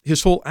whole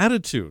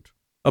attitude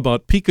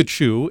about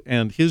Pikachu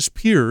and his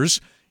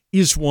peers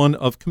is one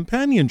of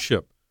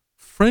companionship,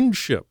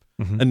 friendship,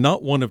 and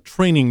not one of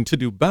training to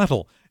do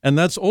battle. And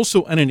that's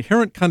also an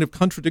inherent kind of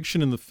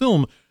contradiction in the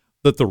film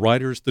that the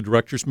writers, the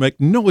directors make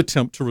no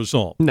attempt to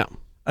resolve. No.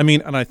 I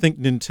mean, and I think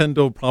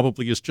Nintendo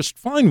probably is just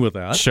fine with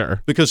that.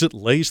 Sure. Because it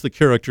lays the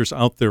characters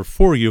out there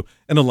for you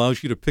and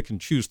allows you to pick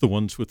and choose the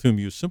ones with whom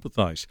you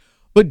sympathize.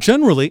 But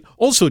generally,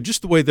 also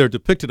just the way they're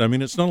depicted. I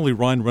mean, it's not only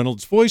Ryan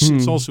Reynolds' voice,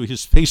 it's also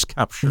his face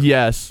capture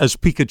Yes. as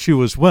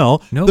Pikachu as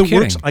well. No that kidding.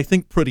 works, I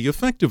think, pretty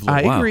effectively.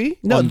 I agree.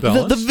 No, On the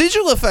balance.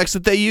 visual effects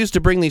that they use to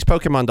bring these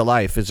Pokemon to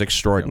life is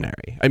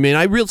extraordinary. I mean,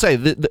 I will say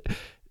that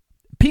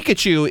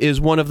Pikachu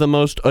is one of the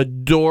most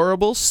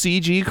adorable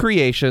CG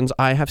creations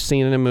I have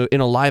seen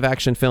in a live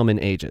action film in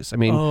ages. I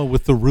mean, Oh,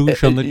 with the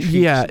rouge on the cheeks.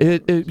 yeah,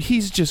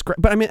 he's just great.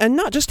 But I mean, and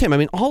not just him. I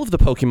mean, all of the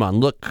Pokemon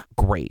look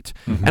great.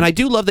 And I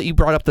do love that you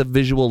brought up the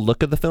visual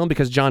look of the film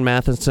because John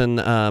Matheson,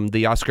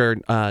 the Oscar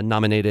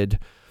nominated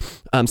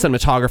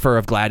cinematographer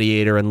of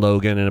Gladiator and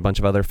Logan and a bunch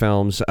of other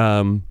films,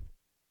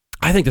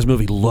 I think this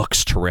movie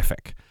looks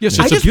terrific. Yes,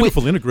 I it's a just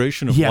beautiful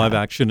integration of Yeah. live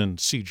action and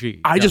CG.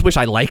 I just wish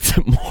I liked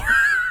it more.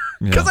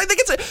 Because Yeah. I think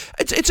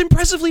it's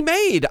impressively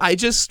made. I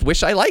just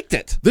wish I liked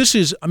it. This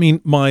is, I mean,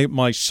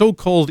 my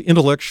so-called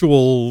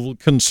intellectual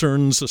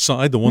concerns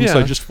aside, the ones Yeah.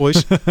 I just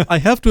voiced, I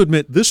have to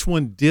admit this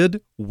one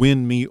did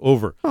win me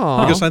over.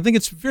 Aw. Because I think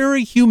it's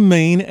very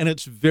humane and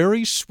it's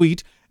very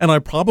sweet, and I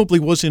probably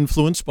was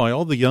influenced by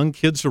all the young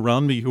kids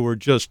around me who were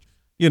just,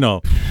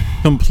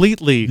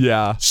 completely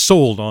Yeah.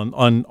 sold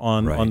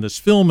on this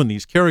film and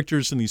these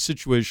characters and these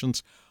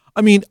situations.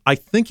 I mean, I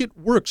think it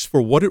works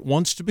for what it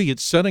wants to be.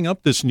 It's setting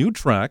up this new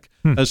track,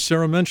 as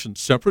Sarah mentioned,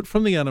 separate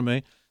from the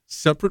anime,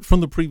 separate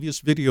from the previous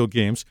video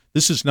games.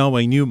 This is now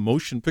a new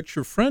motion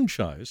picture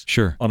franchise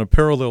Sure. on a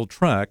parallel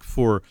track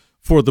for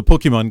the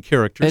Pokemon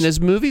characters. And as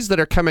movies that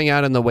are coming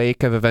out in the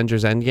wake of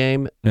Avengers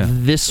Endgame, Yeah.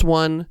 this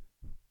one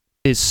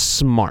is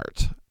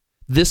smart.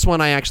 This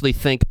one I actually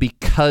think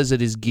because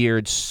it is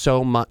geared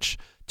so much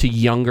to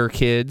younger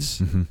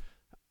kids,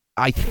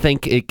 I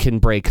think it can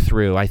break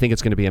through. I think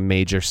it's going to be a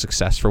major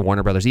success for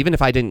Warner Brothers. Even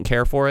if I didn't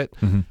care for it,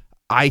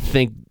 I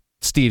think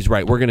Steve's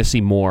right. We're going to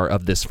see more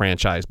of this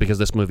franchise because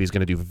this movie is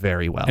going to do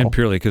very well. And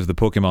purely because the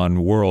Pokemon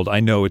world,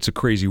 I know it's a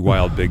crazy,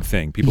 wild, big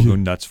thing. People go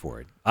nuts for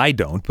it. I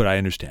don't, but I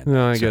understand.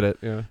 No, I So- get it.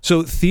 Yeah.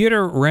 So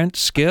theater rent,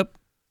 Skip.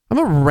 I'm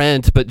a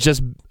rent, but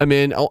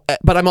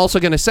but I'm also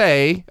going to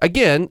say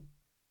again,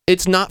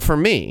 it's not for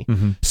me.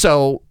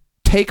 So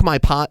take my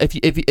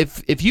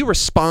if you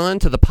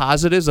respond to the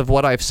positives of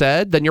what I've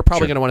said, then you're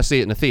probably going to want to see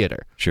it in a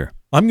theater. Sure.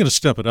 I'm going to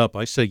step it up.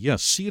 I say,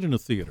 yes, see it in a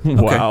theater.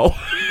 Wow.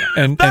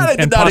 And That I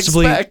did not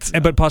possibly,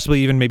 expect. but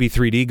possibly even maybe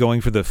 3D,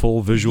 going for the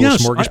full visual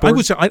Yes, smorgasbord. I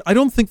would say I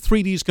don't think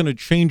 3D is going to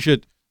change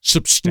it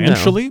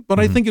substantially, but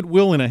I think it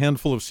will in a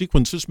handful of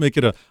sequences make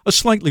it a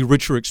slightly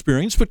richer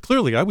experience. But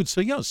clearly, I would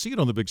say, yeah, see it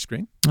on the big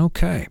screen.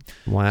 Okay.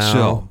 Wow.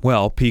 So,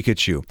 well,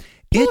 Pikachu.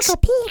 It's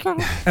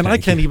And I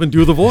can't even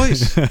do the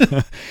voice.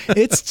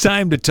 it's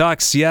time to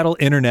talk Seattle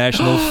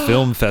International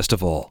Film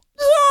Festival.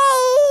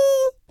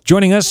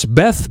 Joining us,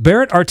 Beth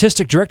Barrett,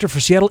 Artistic Director for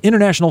Seattle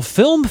International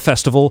Film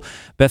Festival.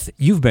 Beth,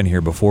 you've been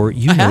here before.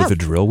 You know the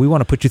drill. We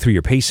want to put you through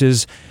your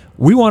paces.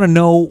 We want to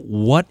know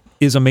what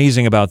is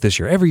amazing about this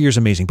year. Every year's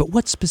amazing, but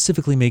what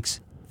specifically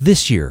makes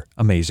this year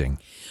amazing?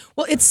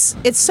 Well, it's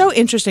so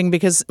interesting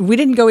because we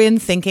didn't go in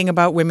thinking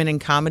about women in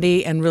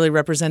comedy and really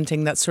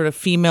representing that sort of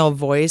female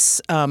voice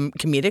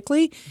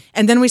comedically.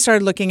 And then we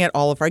started looking at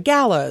all of our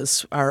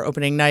galas, our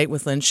opening night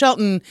with Lynn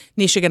Shelton,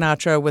 Nisha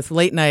Ganatra with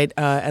Late Night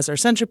as our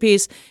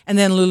centerpiece, and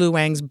then Lulu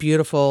Wang's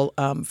beautiful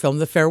film,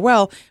 The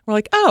Farewell. We're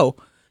like, oh,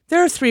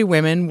 there are three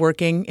women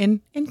working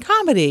in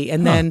comedy.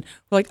 And then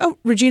we're like, oh,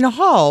 Regina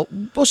Hall.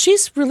 Well,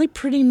 she's really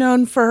pretty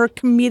known for her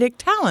comedic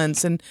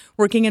talents and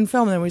working in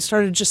film. And then we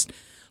started just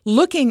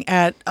looking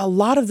at a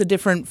lot of the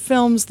different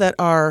films that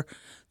are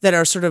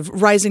sort of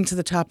rising to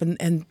the top,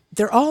 and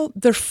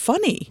they're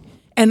funny,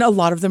 and a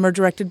lot of them are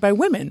directed by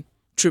women.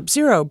 Troop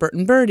Zero,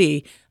 Burton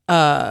Birdie,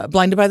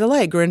 Blinded by the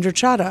Light, Gurinder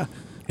Chadha.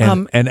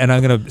 And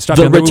I'm going to stop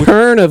The you.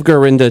 return of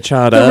Gorinda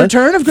Chadha. The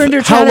return of Gurinder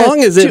Chadha. How long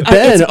has it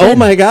been? Oh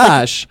my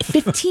gosh.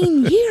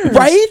 15 years.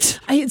 Right?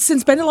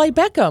 Since Bend It Like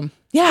Beckham.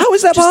 Yeah. How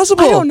is that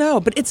possible? I don't know,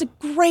 but it's a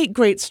great,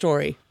 great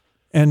story.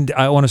 And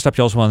I want to stop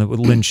you also on with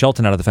Lynn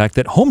Shelton out of the fact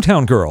that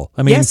Hometown Girl,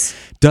 I mean, Yes.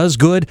 does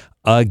good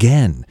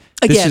again.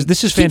 This is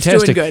Keeps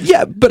fantastic. doing good.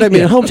 Yeah, but I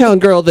mean, Hometown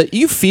Girl that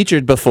you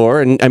featured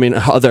before, and I mean,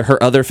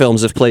 her other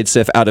films have played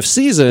Sif out of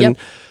season, Yep.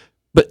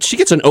 but she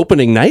gets an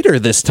opening nighter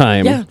this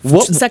time. Yeah.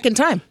 What, Second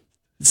time.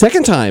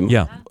 second time?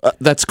 Yeah.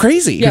 That's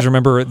crazy. You guys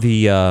remember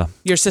the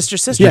Your sister.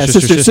 Yeah,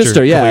 Sister,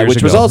 sister, yeah, couple years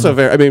which was ago. also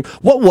very. I mean,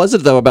 what was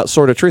it though about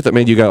Sword of Truth that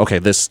made you go, okay,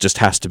 this just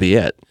has to be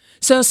it?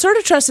 So Sword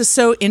of Trust is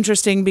so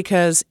interesting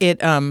because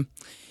it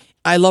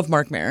I love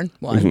Mark Maron.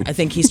 One, I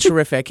think he's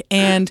terrific,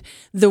 and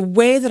the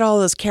way that all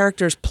those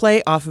characters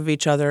play off of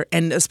each other,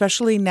 and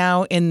especially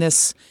now in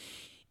this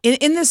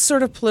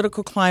sort of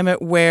political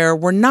climate where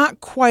we're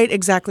not quite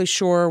exactly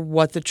sure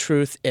what the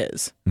truth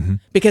is,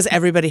 because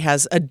everybody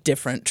has a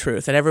different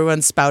truth, and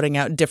everyone's spouting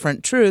out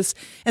different truths.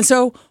 And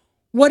so,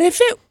 what if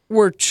it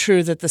were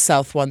true that the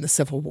South won the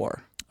Civil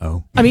War?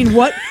 Oh. I mean,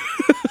 what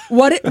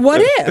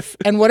if?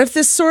 And what if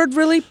this sword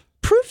really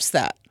proves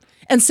that?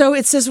 And so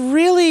it's this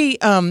really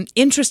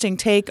interesting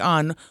take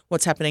on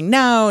what's happening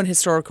now and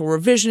historical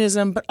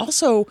revisionism, but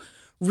also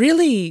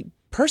really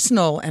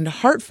personal and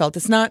heartfelt.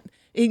 It's not,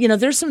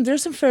 there's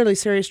some fairly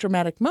serious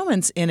dramatic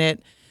moments in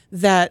it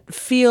that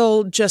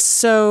feel just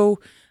so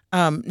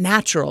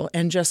natural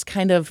and just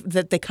kind of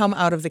that they come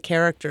out of the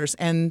characters.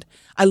 And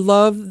I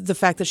love the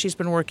fact that she's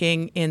been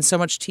working in so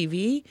much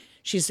TV.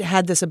 She's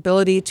had this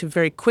ability to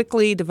very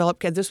quickly develop.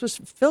 This was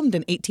filmed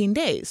in 18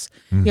 days.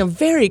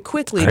 Very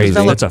quickly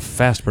develop. That's a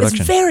fast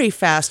production. It's very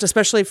fast,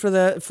 especially for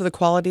the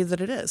quality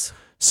that it is.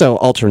 So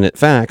alternate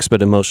facts,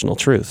 but emotional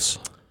truths.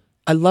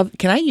 I love.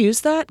 Can I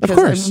use that? Of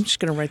course. I'm just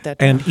going to write that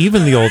down. And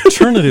even the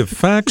alternative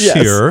facts Yes.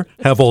 here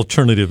have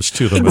alternatives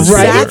to them. as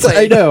Right, well.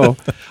 Exactly. I know.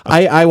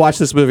 I watched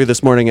this movie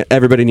this morning.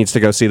 Everybody needs to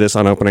go see this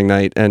on opening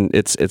night, and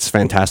it's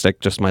fantastic.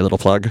 Just my little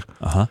plug.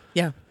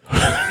 Yeah.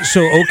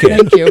 So, okay.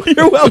 Thank you.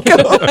 You're welcome.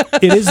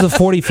 It is the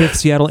 45th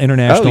Seattle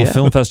International Oh, yeah.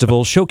 Film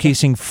Festival,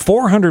 showcasing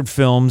 400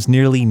 films,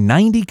 nearly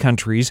 90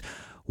 countries,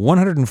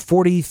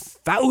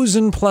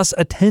 140,000 plus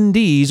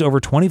attendees over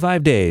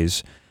 25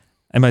 days.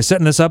 Am I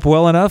setting this up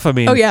well enough? I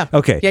mean, Oh, yeah.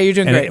 Okay. Yeah, you're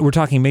doing And great. We're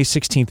talking May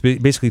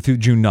 16th, basically through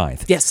June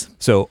 9th. Yes.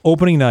 So,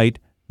 opening night,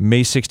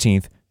 May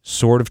 16th,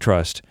 Sword of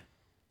Trust.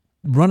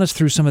 Run us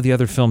through some of the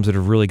other films that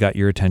have really got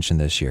your attention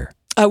this year.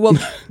 Well,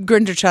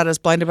 Gurinder Chadha's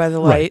Blinded by the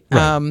Light.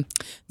 Right.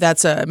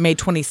 That's May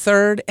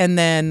 23rd. And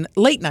then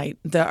Late Night,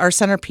 our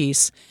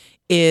centerpiece,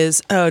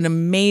 is an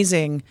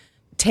amazing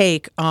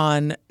take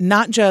on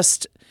not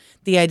just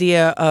the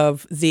idea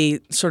of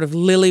the sort of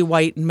lily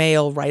white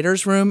male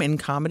writer's room in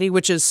comedy,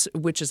 which is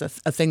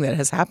a thing that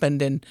has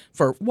happened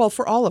for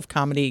all of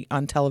comedy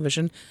on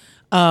television,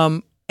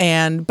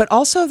 but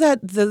also that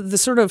the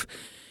sort of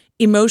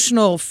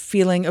emotional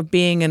feeling of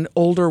being an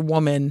older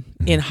woman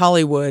in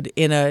Hollywood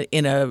in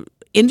a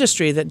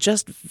industry that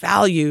just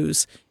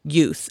values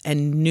youth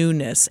and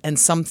newness and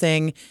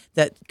something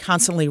that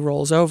constantly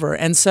rolls over.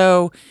 And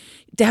so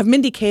to have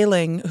Mindy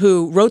Kaling,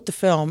 who wrote the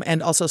film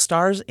and also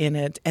stars in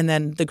it, and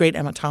then the great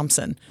Emma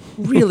Thompson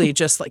really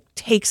just like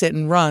takes it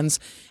and runs.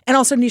 And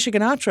also Nisha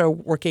Ganatra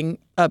working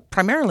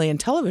primarily in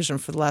television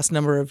for the last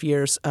number of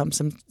years,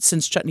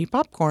 since Chutney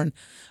Popcorn,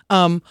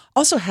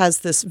 also has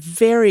this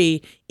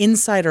very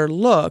insider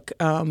look,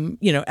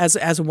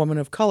 as a woman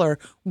of color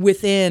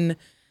within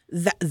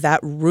that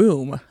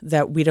room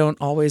that we don't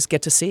always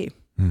get to see.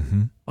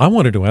 I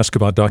wanted to ask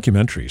about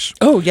documentaries.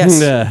 Oh, yes.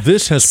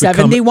 This has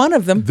 71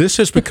 of them. This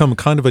has become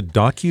kind of a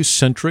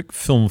docu-centric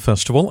film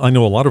festival. I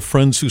know a lot of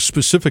friends who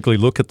specifically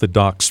look at the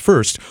docs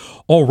first.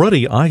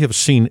 Already, I have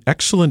seen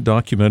excellent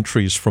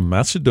documentaries from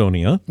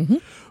Macedonia,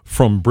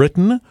 from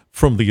Britain,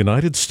 from the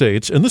United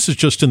States, and this is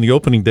just in the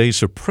opening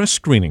days of press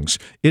screenings.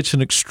 It's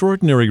an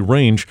extraordinary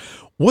range.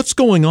 What's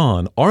going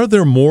on? Are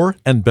there more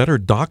and better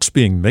docs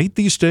being made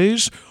these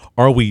days?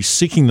 Are we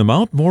seeking them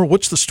out more?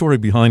 What's the story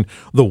behind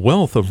the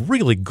wealth of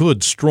really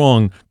good,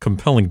 strong,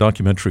 compelling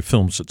documentary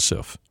films at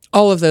SIFF?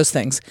 All of those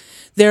things.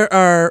 There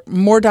are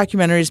more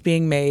documentaries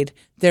being made.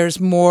 There's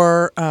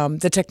more.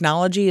 The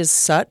technology is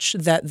such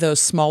that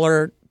those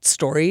smaller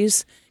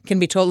stories can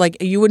be told. Like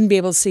you wouldn't be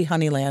able to see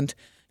Honeyland,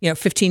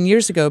 15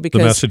 years ago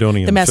because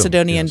Macedonian the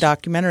Macedonian film, yes.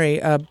 documentary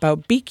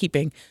about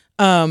beekeeping.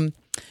 And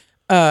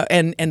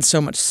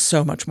so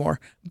much more.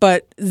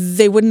 But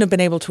they wouldn't have been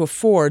able to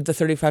afford the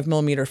 35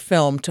 millimeter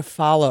film to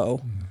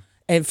follow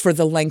and for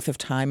the length of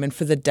time and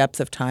for the depth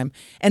of time.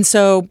 And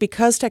so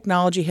because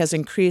technology has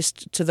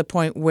increased to the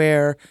point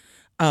where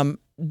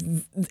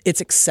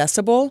it's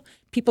accessible,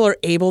 people are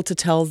able to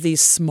tell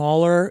these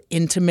smaller,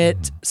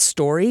 intimate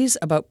stories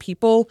about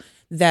people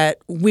that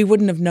we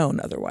wouldn't have known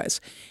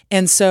otherwise.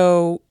 And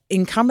so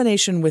in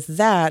combination with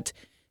that,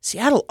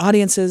 Seattle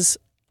audiences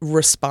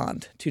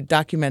respond to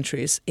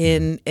documentaries.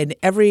 In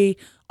every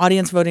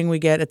audience voting we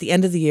get at the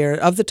end of the year,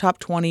 of the top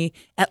 20,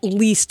 at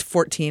least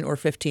 14 or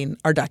 15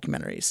 are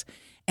documentaries.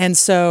 And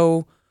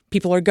so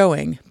people are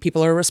going,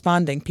 people are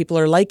responding, people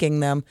are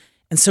liking them.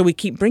 And so we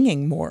keep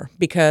bringing more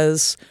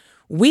because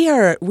we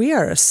are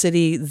a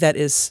city that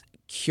is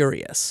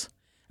curious.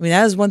 I mean,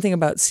 that is one thing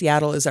about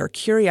Seattle is our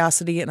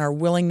curiosity and our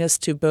willingness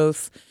to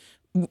both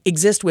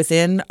exist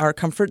within our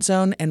comfort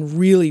zone and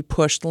really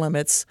push the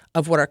limits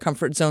of what our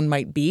comfort zone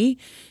might be,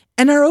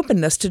 and our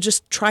openness to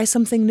just try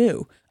something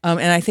new.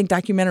 And I think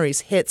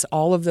documentaries hits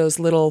all of those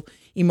little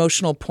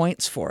emotional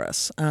points for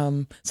us.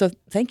 So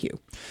thank you.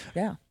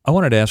 Yeah. I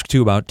wanted to ask,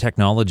 too, about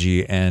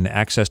technology and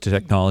access to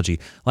technology.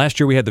 Last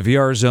year we had the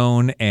VR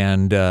Zone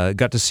and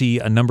got to see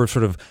a number of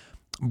sort of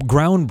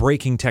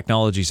groundbreaking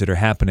technologies that are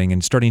happening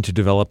and starting to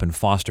develop and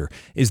foster.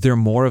 Is there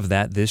more of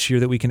that this year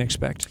that we can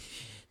expect?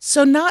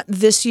 So not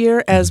this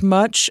year as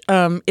much.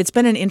 It's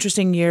been an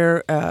interesting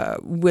year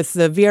with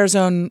the VR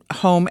Zone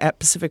home at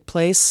Pacific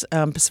Place.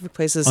 Pacific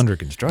Place is Under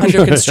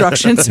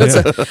construction. So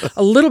it's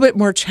a little bit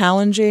more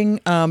challenging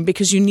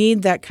because you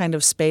need that kind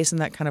of space and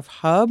that kind of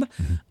hub.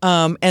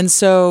 And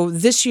so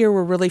this year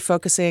we're really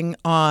focusing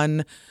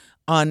on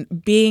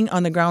being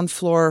on the ground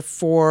floor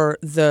for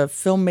the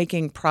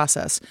filmmaking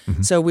process.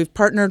 So we've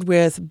partnered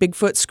with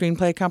Bigfoot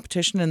Screenplay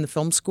Competition in the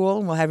film school,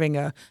 and we're having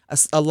a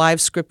live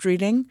script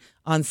reading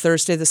on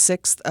Thursday, the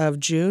 6th of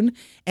June.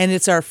 And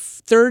it's our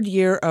third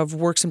year of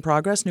Works in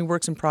Progress, New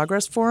Works in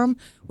Progress Forum,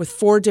 with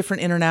 4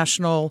 different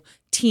international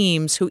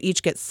teams who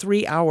each get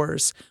 3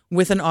 hours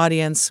with an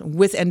audience,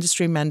 with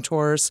industry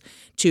mentors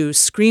to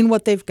screen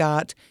what they've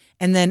got.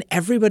 And then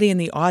everybody in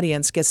the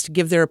audience gets to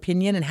give their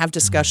opinion and have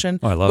discussion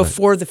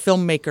before the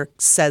filmmaker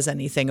says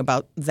anything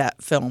about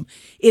that film.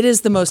 It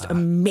is the most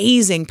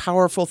amazing,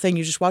 powerful thing.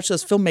 You just watch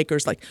those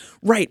filmmakers like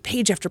write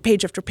page after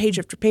page after page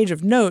after page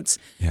of notes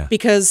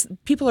because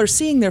people are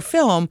seeing their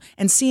film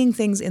and seeing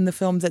things in the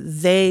film that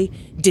they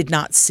did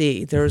not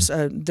see. There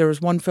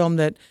was one film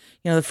that,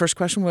 the first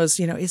question was,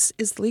 is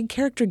the lead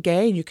character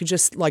gay? And you could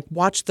just like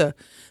watch the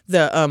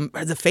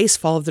face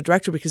fall of the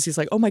director because he's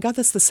like, oh my God,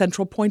 that's the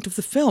central point of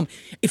the film.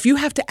 If you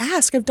have to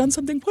ask, I've done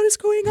something, what is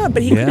going on?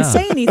 But he couldn't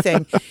say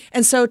anything.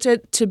 And so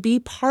to be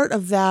part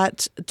of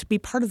that,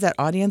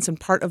 audience and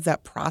part of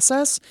that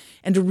process,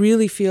 and to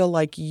really feel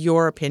like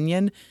your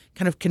opinion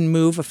kind of can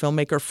move a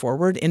filmmaker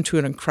forward into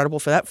an incredible,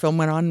 for that film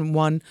went on and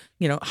won,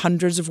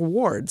 hundreds of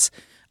awards.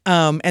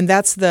 And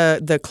that's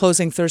the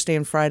closing Thursday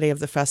and Friday of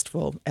the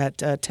festival at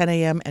 10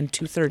 a.m. and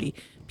 2:30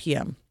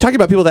 p.m. Talking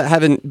about people that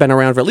haven't been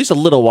around for at least a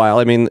little while.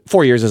 I mean,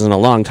 4 years isn't a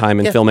long time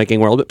in filmmaking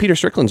world, but Peter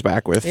Strickland's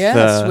back with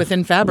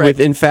Within Fabric.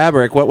 Within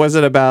Fabric. What was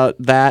it about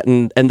that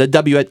and the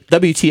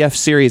WTF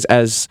series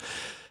as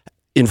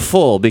in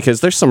full?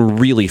 Because there's some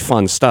really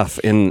fun stuff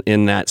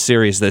in that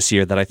series this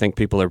year that I think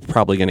people are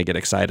probably going to get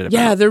excited about.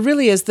 Yeah, there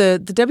really is.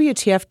 The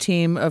WTF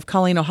team of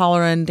Colleen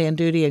O'Halloran, Dan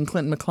Duty, and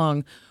Clinton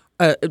McClung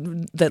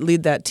that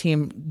lead that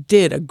team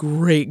did a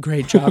great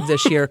job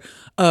this year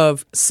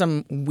of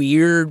some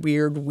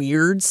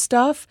weird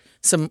stuff,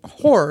 some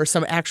horror,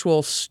 some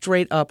actual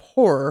straight up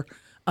horror,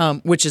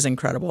 which is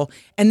incredible.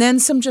 And then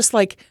some just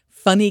like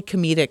funny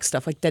comedic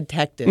stuff like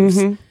detectives.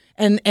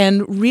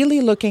 And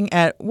really looking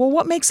at,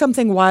 what makes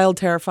something wild,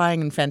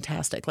 terrifying, and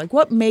fantastic? Like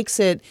what makes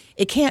it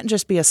can't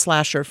just be a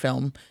slasher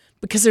film.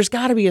 Because there's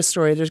got to be a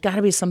story. There's got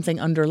to be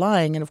something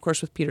underlying. And, of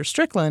course, with Peter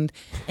Strickland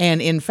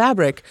and in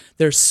Fabric,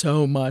 there's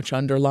so much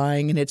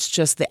underlying. And it's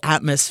just the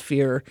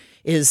atmosphere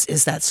is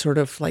that sort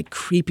of like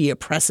creepy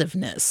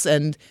oppressiveness.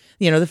 And,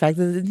 the fact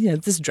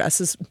that, this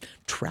dress is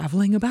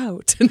traveling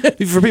about.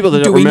 For people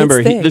that don't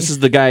remember, this is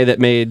the guy that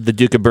made the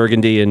Duke of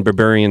Burgundy and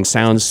Berberian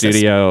Sound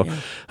Studio.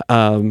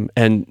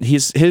 And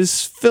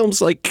his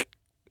films, like,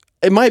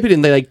 in my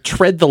opinion, they like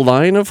tread the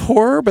line of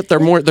horror, but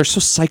they're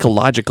so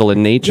psychological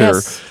in nature.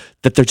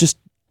 That they're just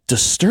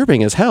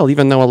disturbing as hell,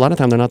 even though a lot of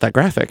time they're not that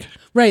graphic.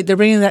 Right. They're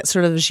bringing that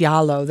sort of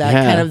giallo,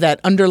 kind of that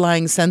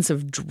underlying sense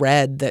of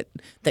dread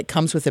that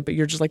comes with it. But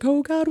you're just like,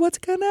 oh, God, what's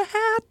going to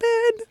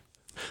happen?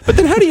 But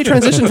then how do you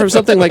transition from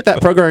something like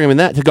that, programming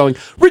that, to going,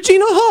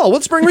 Regina Hall?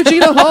 Let's bring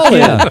Regina Hall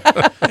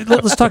in.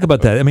 Let's talk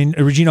about that. I mean,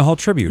 a Regina Hall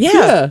tribute.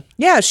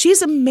 Yeah,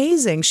 she's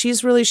amazing.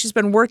 She's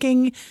been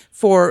working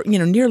for,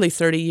 nearly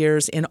 30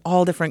 years in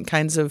all different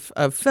kinds of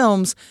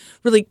films,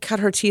 really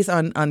cut her teeth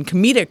on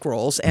comedic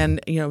roles.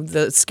 And,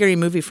 the Scary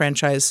Movie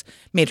franchise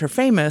made her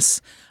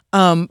famous.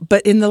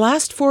 But in the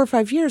last 4 or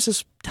 5 years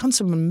has done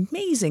some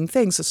amazing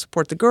things to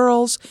support the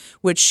girls,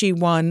 which she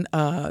won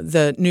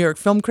the New York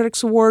Film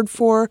Critics Award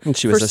for. And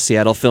she was a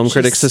Seattle Film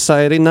Critics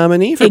Society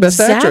nominee for Best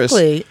Actress.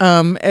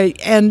 Exactly.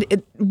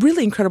 And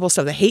really incredible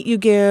stuff. The Hate U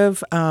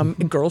Give,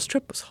 Girls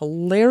Trip was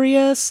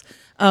hilarious.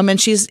 And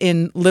she's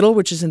in Little,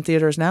 which is in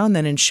theaters now, and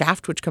then in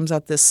Shaft, which comes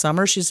out this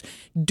summer. She's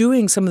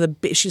doing some of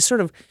she's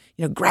sort of,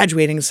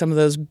 graduating some of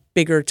those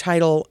bigger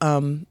title,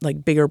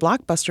 like bigger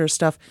blockbuster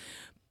stuff.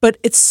 But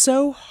it's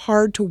so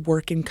hard to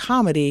work in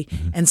comedy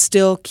and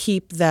still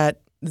keep that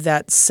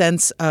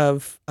sense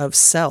of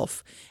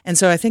self. And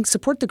so I think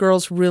Support the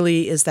Girls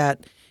really is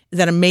that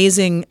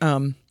amazing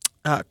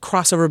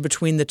crossover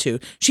between the two.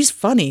 She's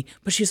funny,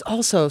 but she's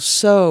also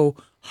so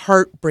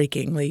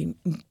heartbreakingly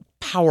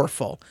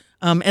powerful.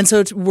 And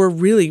so we're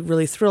really,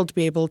 really thrilled to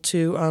be able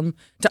to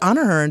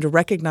honor her and to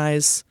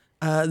recognize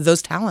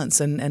those talents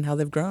and how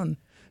they've grown.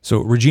 So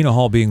Regina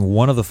Hall being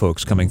one of the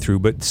folks coming through,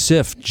 but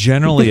SIFF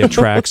generally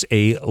attracts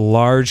a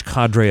large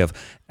cadre of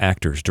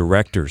actors,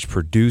 directors,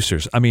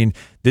 producers. I mean,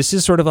 this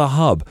is sort of a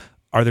hub.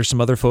 Are there some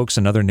other folks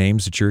and other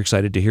names that you're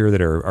excited to hear that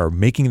are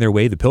making their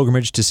way, the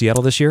pilgrimage to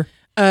Seattle this year?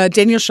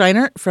 Daniel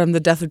Scheinert from The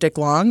Death of Dick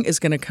Long is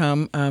going to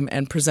come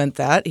and present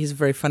that. He's a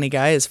very funny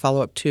guy. His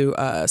follow-up to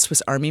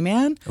Swiss Army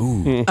Man.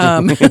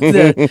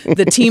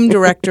 The team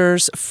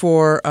directors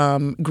for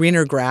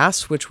Greener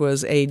Grass, which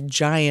was a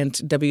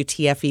giant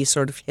WTF-y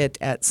sort of hit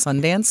at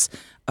Sundance,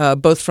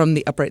 both from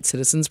the Upright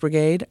Citizens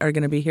Brigade, are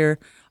going to be here.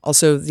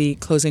 Also the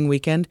closing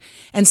weekend.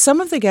 And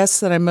some of the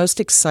guests that I'm most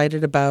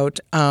excited about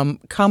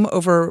come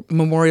over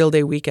Memorial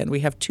Day weekend.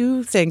 We have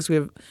 2 things. We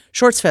have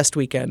Shorts Fest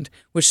weekend,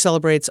 which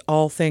celebrates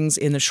all things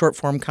in the short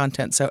form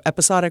content. So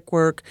episodic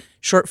work,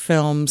 short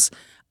films,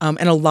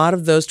 and a lot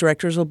of those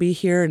directors will be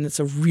here. And it's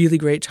a really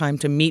great time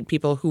to meet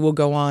people who will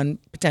go on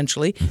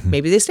potentially.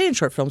 Maybe they stay in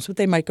short films, but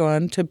they might go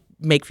on to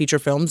make feature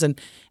films and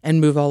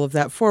move all of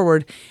that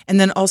forward. And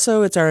then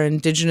also it's our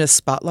Indigenous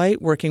Spotlight,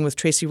 working with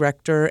Tracy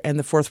Rector and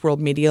the Fourth World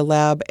Media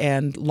Lab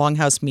and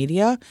Longhouse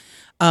Media.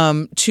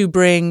 to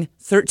bring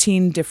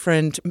 13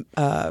 different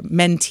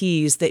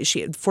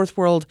mentees. Fourth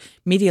World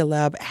Media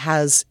Lab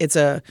it's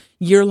a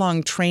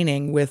year-long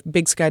training with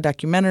Big Sky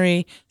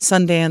Documentary,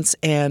 Sundance,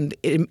 and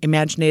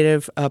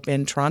Imaginative up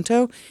in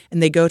Toronto.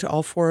 And they go to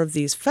all 4 of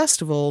these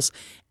festivals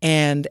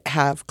and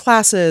have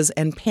classes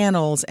and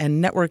panels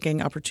and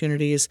networking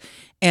opportunities.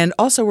 And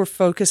also we're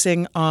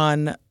focusing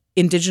on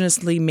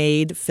indigenously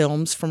made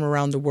films from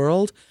around the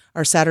world.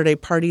 Our Saturday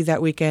party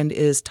that weekend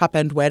is Top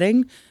End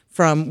Wedding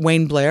from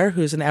Wayne Blair,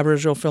 who's an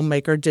Aboriginal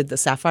filmmaker, did The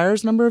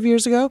Sapphires a number of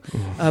years ago.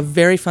 A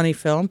very funny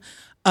film.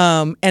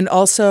 And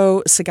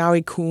also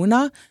Sagawi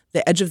Kuuna,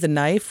 The Edge of the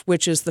Knife,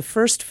 which is the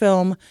first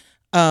film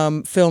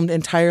filmed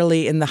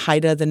entirely in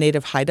the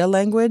native Haida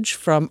language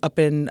from up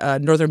in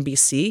northern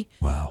BC.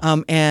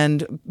 Wow.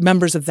 And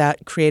members of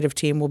that creative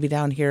team will be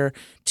down here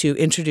to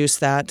introduce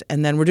that.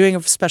 And then we're doing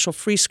a special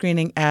free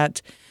screening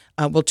at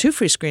 2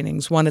 free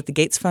screenings, one at the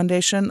Gates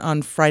Foundation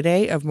on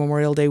Friday of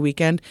Memorial Day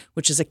weekend,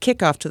 which is a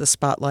kickoff to the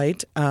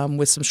Spotlight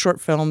with some short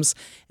films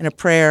and a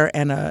prayer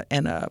and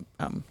a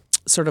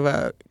sort of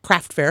a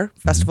craft fair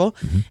festival.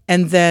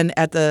 And then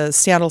at the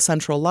Seattle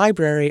Central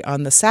Library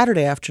on the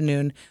Saturday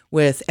afternoon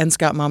with N.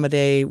 Scott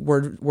Momaday,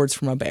 Words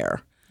from a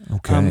Bear.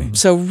 Okay.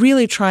 So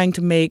really trying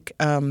to make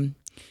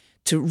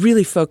to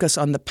really focus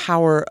on the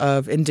power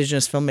of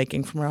Indigenous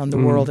filmmaking from around the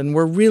world. And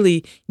we're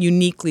really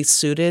uniquely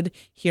suited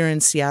here in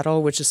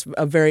Seattle, which is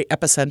a very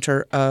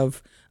epicenter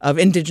of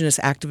Indigenous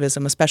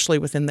activism, especially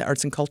within the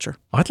arts and culture.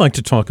 I'd like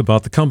to talk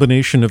about the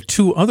combination of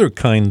 2 other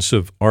kinds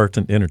of art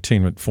and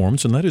entertainment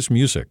forms, and that is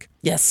music.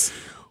 Yes.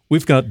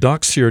 We've got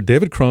Doc Sear,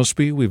 David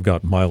Crosby, we've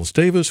got Miles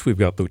Davis, we've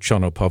got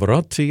Luciano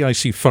Pavarotti. I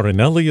see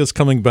Farinelli is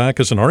coming back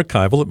as an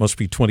archival. It must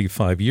be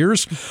 25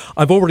 years.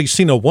 I've already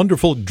seen a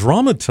wonderful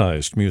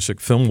dramatized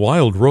music film,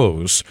 Wild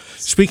Rose.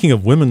 Speaking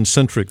of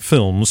women-centric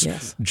films,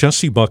 Yes.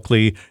 Jessie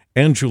Buckley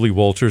and Julie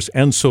Walters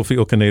and Sophie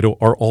Okonedo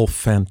are all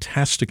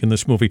fantastic in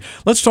this movie.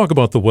 Let's talk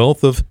about the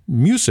wealth of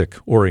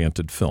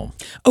music-oriented film.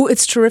 Oh,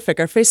 it's terrific.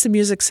 Our Face the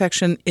Music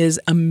section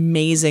is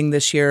amazing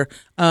this year.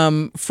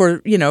 For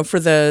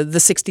the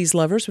 60s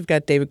lovers, we've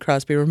got David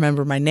Crosby,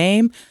 Remember My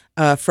Name.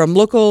 From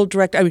local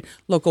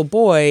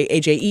boy,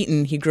 A.J.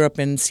 Eaton. He grew up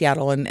in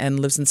Seattle and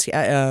lives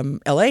in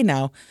L.A.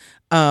 now.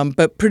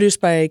 But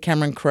produced by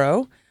Cameron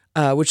Crowe.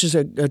 Which is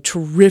a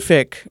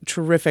terrific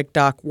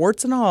doc,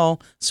 warts and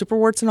all, super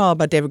warts and all,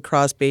 about David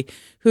Crosby,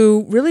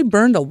 who really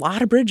burned a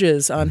lot of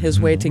bridges on his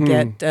way to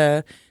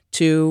get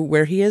to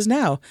where he is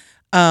now.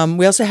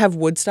 We also have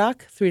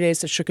Woodstock, 3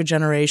 Days That Shook a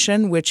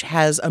Generation, which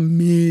has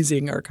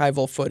amazing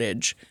archival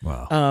footage.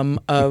 Wow.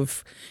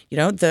 Of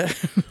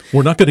the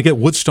We're not going to get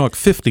Woodstock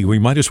 50. We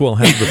might as well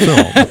have the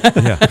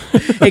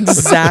film.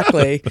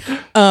 exactly.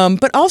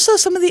 But also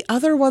some of the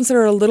other ones that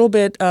are a little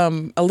bit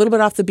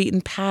off the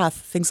beaten path.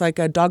 Things like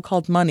A Dog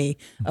Called Money,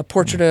 a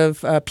portrait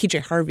of P.J.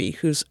 Harvey,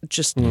 who's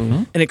just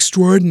an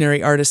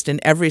extraordinary artist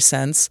in every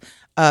sense.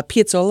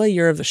 Piazzolla,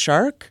 Year of the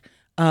Shark.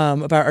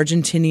 About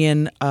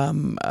Argentinian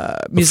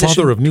musician. The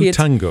father of new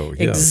tango.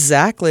 Yeah.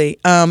 Exactly.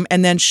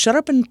 And then Shut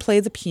Up and Play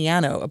the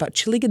Piano, about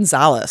Chili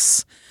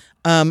Gonzalez,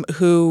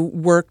 who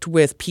worked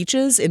with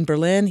Peaches in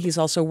Berlin. He's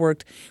also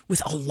worked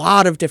with a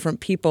lot of different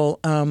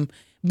people.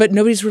 But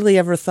nobody's really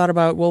ever thought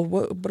about, well,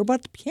 what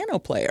about the piano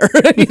player?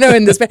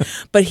 In this band.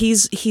 But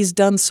he's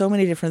done so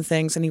many different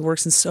things, and he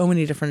works in so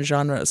many different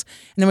genres.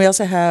 And then we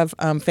also have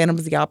Phantom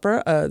of the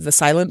Opera, the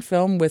silent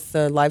film with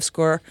the live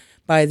score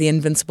by the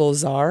Invincible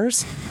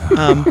Czars,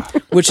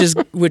 which is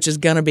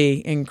going to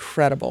be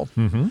incredible.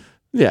 Mm-hmm.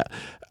 Yeah.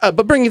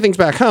 But bringing things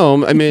back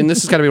home, I mean,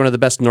 this has got to be one of the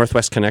best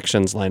Northwest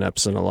Connections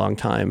lineups in a long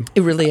time.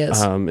 It really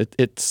is.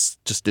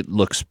 It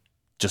looks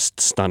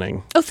just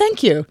stunning. Oh,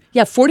 thank you.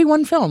 Yeah,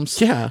 41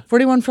 films. Yeah.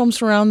 41 films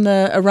around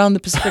the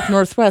Pacific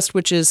Northwest,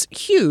 which is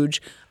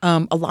huge.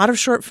 A lot of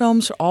short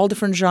films, all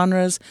different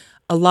genres.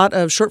 A lot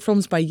of short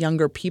films by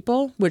younger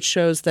people, which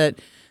shows that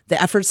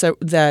the efforts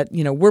that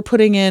we're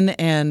putting in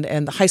and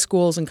the high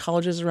schools and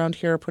colleges around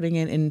here are putting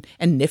in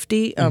and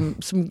NIFTY,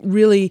 some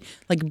really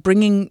like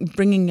bringing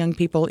young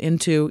people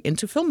into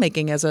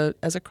filmmaking as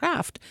a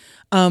craft,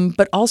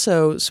 but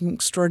also some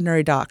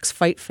extraordinary docs.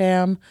 Fight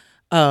Fam,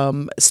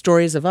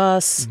 Stories of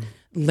Us,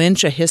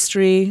 Lynch, A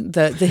History.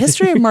 The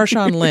history of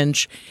Marshawn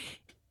Lynch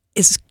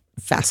is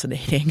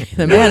fascinating.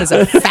 The man is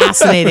a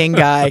fascinating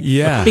guy.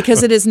 Yeah.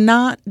 Because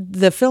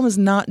the film is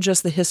not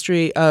just the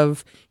history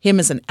of him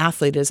as an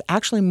athlete. It is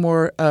actually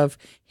more of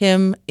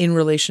him in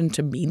relation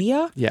to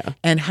media. Yeah.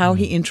 And how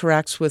he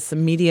interacts with the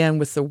media and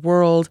with the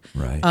world.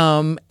 Right.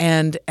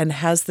 And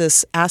has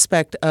this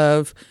aspect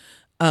of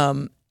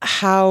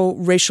how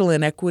racial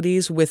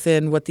inequities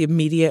within what the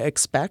media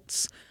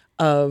expects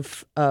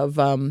of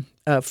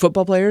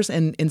football players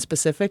in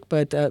specific,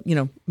 but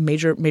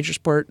major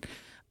sport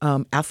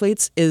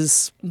athletes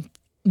is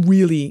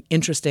really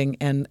interesting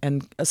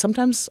and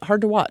sometimes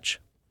hard to watch.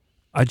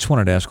 I just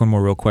wanted to ask one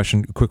more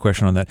quick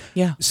question on that.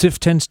 Yeah. SIFF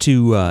tends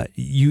to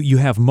you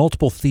have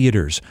multiple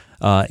theaters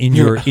in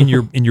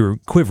your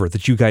quiver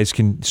that you guys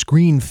can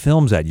screen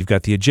films at. You've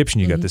got the Egyptian,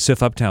 you've got the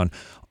SIFF Uptown.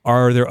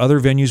 Are there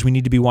other venues we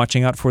need to be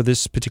watching out for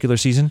this particular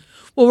season?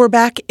 Well, we're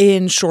back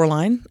in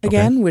Shoreline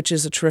again, which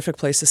is a terrific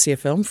place to see a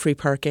film, free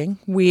parking.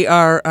 We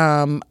are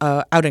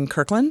out in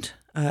Kirkland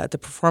at the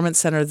Performance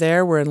Center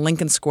there. We're in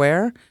Lincoln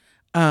Square.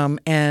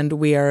 And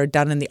we are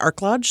down in the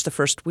Ark Lodge the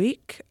first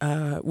week,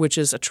 which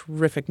is a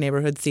terrific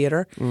neighborhood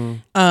theater.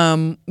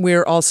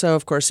 We're also,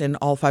 of course, in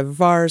all 5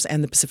 of ours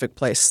and the Pacific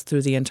Place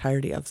through the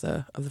entirety of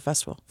the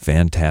festival.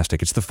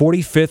 Fantastic. It's the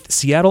 45th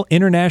Seattle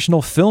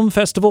International Film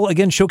Festival,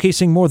 again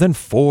showcasing more than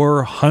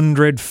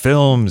 400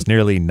 films,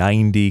 nearly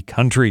 90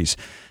 countries.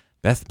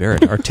 Beth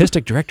Barrett,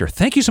 Artistic Director,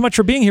 thank you so much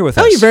for being here with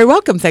us. Oh, you're very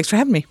welcome. Thanks for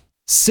having me.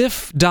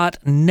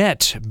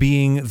 SIFF.net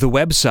being the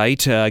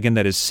website. Again,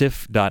 that is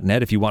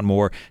SIFF.net if you want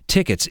more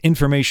tickets,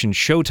 information,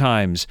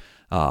 showtimes.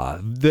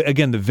 The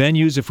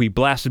venues, if we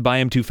blasted by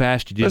them too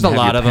fast, you didn't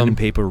have your pen and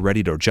paper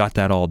ready to jot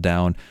that all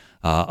down.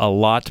 A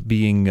lot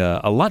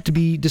to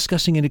be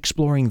discussing and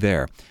exploring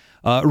there.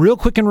 Real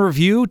quick in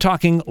review,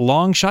 talking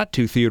long shot,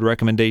 2 theater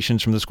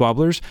recommendations from the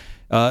Squabblers.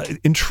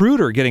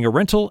 Intruder getting a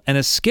rental and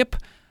a skip.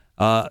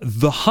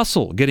 The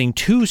Hustle getting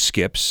 2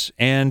 skips,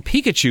 and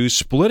Pikachu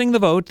splitting the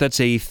vote. That's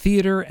a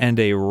theater and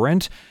a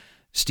rent.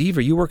 Steve,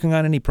 are you working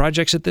on any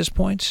projects at this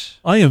point?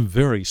 I am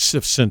very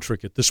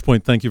SIFF-centric at this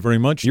point. Thank you very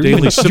much. You're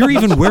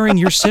even wearing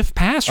your SIFF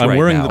pass right now. I'm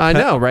wearing the I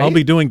know, right? I'll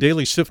be doing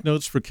daily SIFF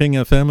notes for King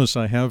FM as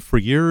I have for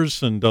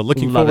years, and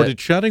looking forward to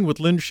chatting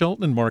with Lynn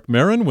Shelton and Mark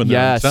Maron when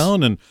they're in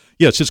town. And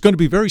yes, it's going to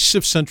be very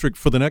SIFF-centric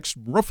for the next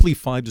roughly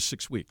 5 to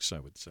 6 weeks, I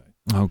would say.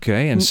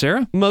 Okay, and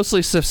Sarah?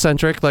 Mostly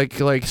SIFF-centric,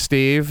 like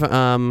Steve.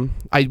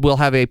 I will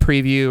have a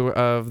preview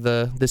of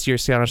this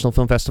year's Seattle National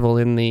Film Festival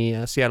in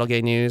the Seattle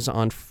Gay News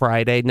on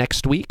Friday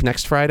next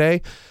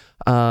Friday.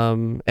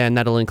 And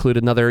that'll include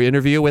another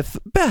interview with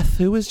Beth,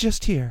 who was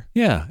just here.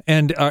 Yeah,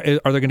 and are there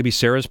going to be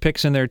Sarah's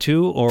picks in there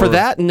too? Or for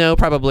that, no,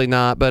 probably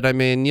not. But I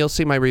mean, you'll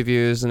see my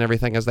reviews and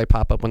everything as they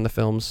pop up when the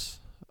films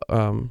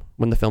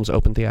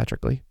open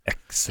theatrically.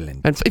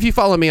 Excellent. And if you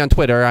follow me on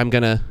Twitter,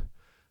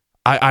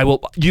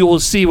 you will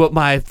see what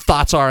my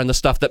thoughts are on the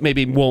stuff that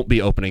maybe won't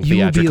be opening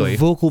theatrically. You will be a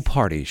vocal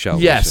party, shall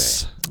we say?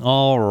 Yes.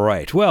 All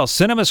right. Well,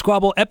 Cinema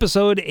Squabble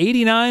episode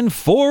 89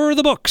 for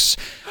the books.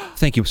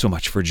 Thank you so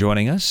much for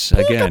joining us.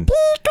 Again,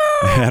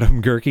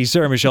 Adam Gerke,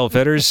 Sarah Michelle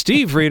Fetters,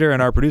 Steve Reeder,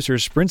 and our producer,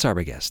 Prince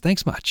Arbogast.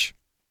 Thanks much.